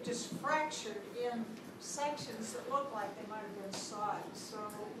that they've just fractured in sections that look like they might have been sawed. So,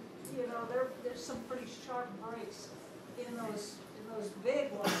 you know, there's some pretty sharp breaks in those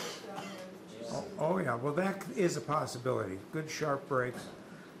big logs down there. Oh yeah, well that is a possibility. Good sharp breaks,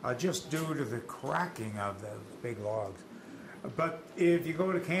 just due to the cracking of those big logs. But if you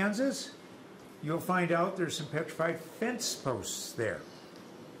go to Kansas, you'll find out there's some petrified fence posts there.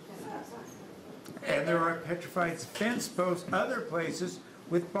 And there are petrified fence posts other places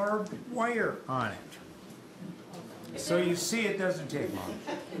with barbed wire on it. So you see it doesn't take long.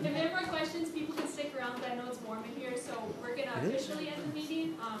 If there are more questions, people can stick around, but I know it's warm in here, so we're going to officially end the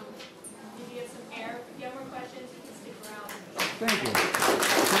meeting. Give you some air. If you have more questions, you can stick around. Thank you.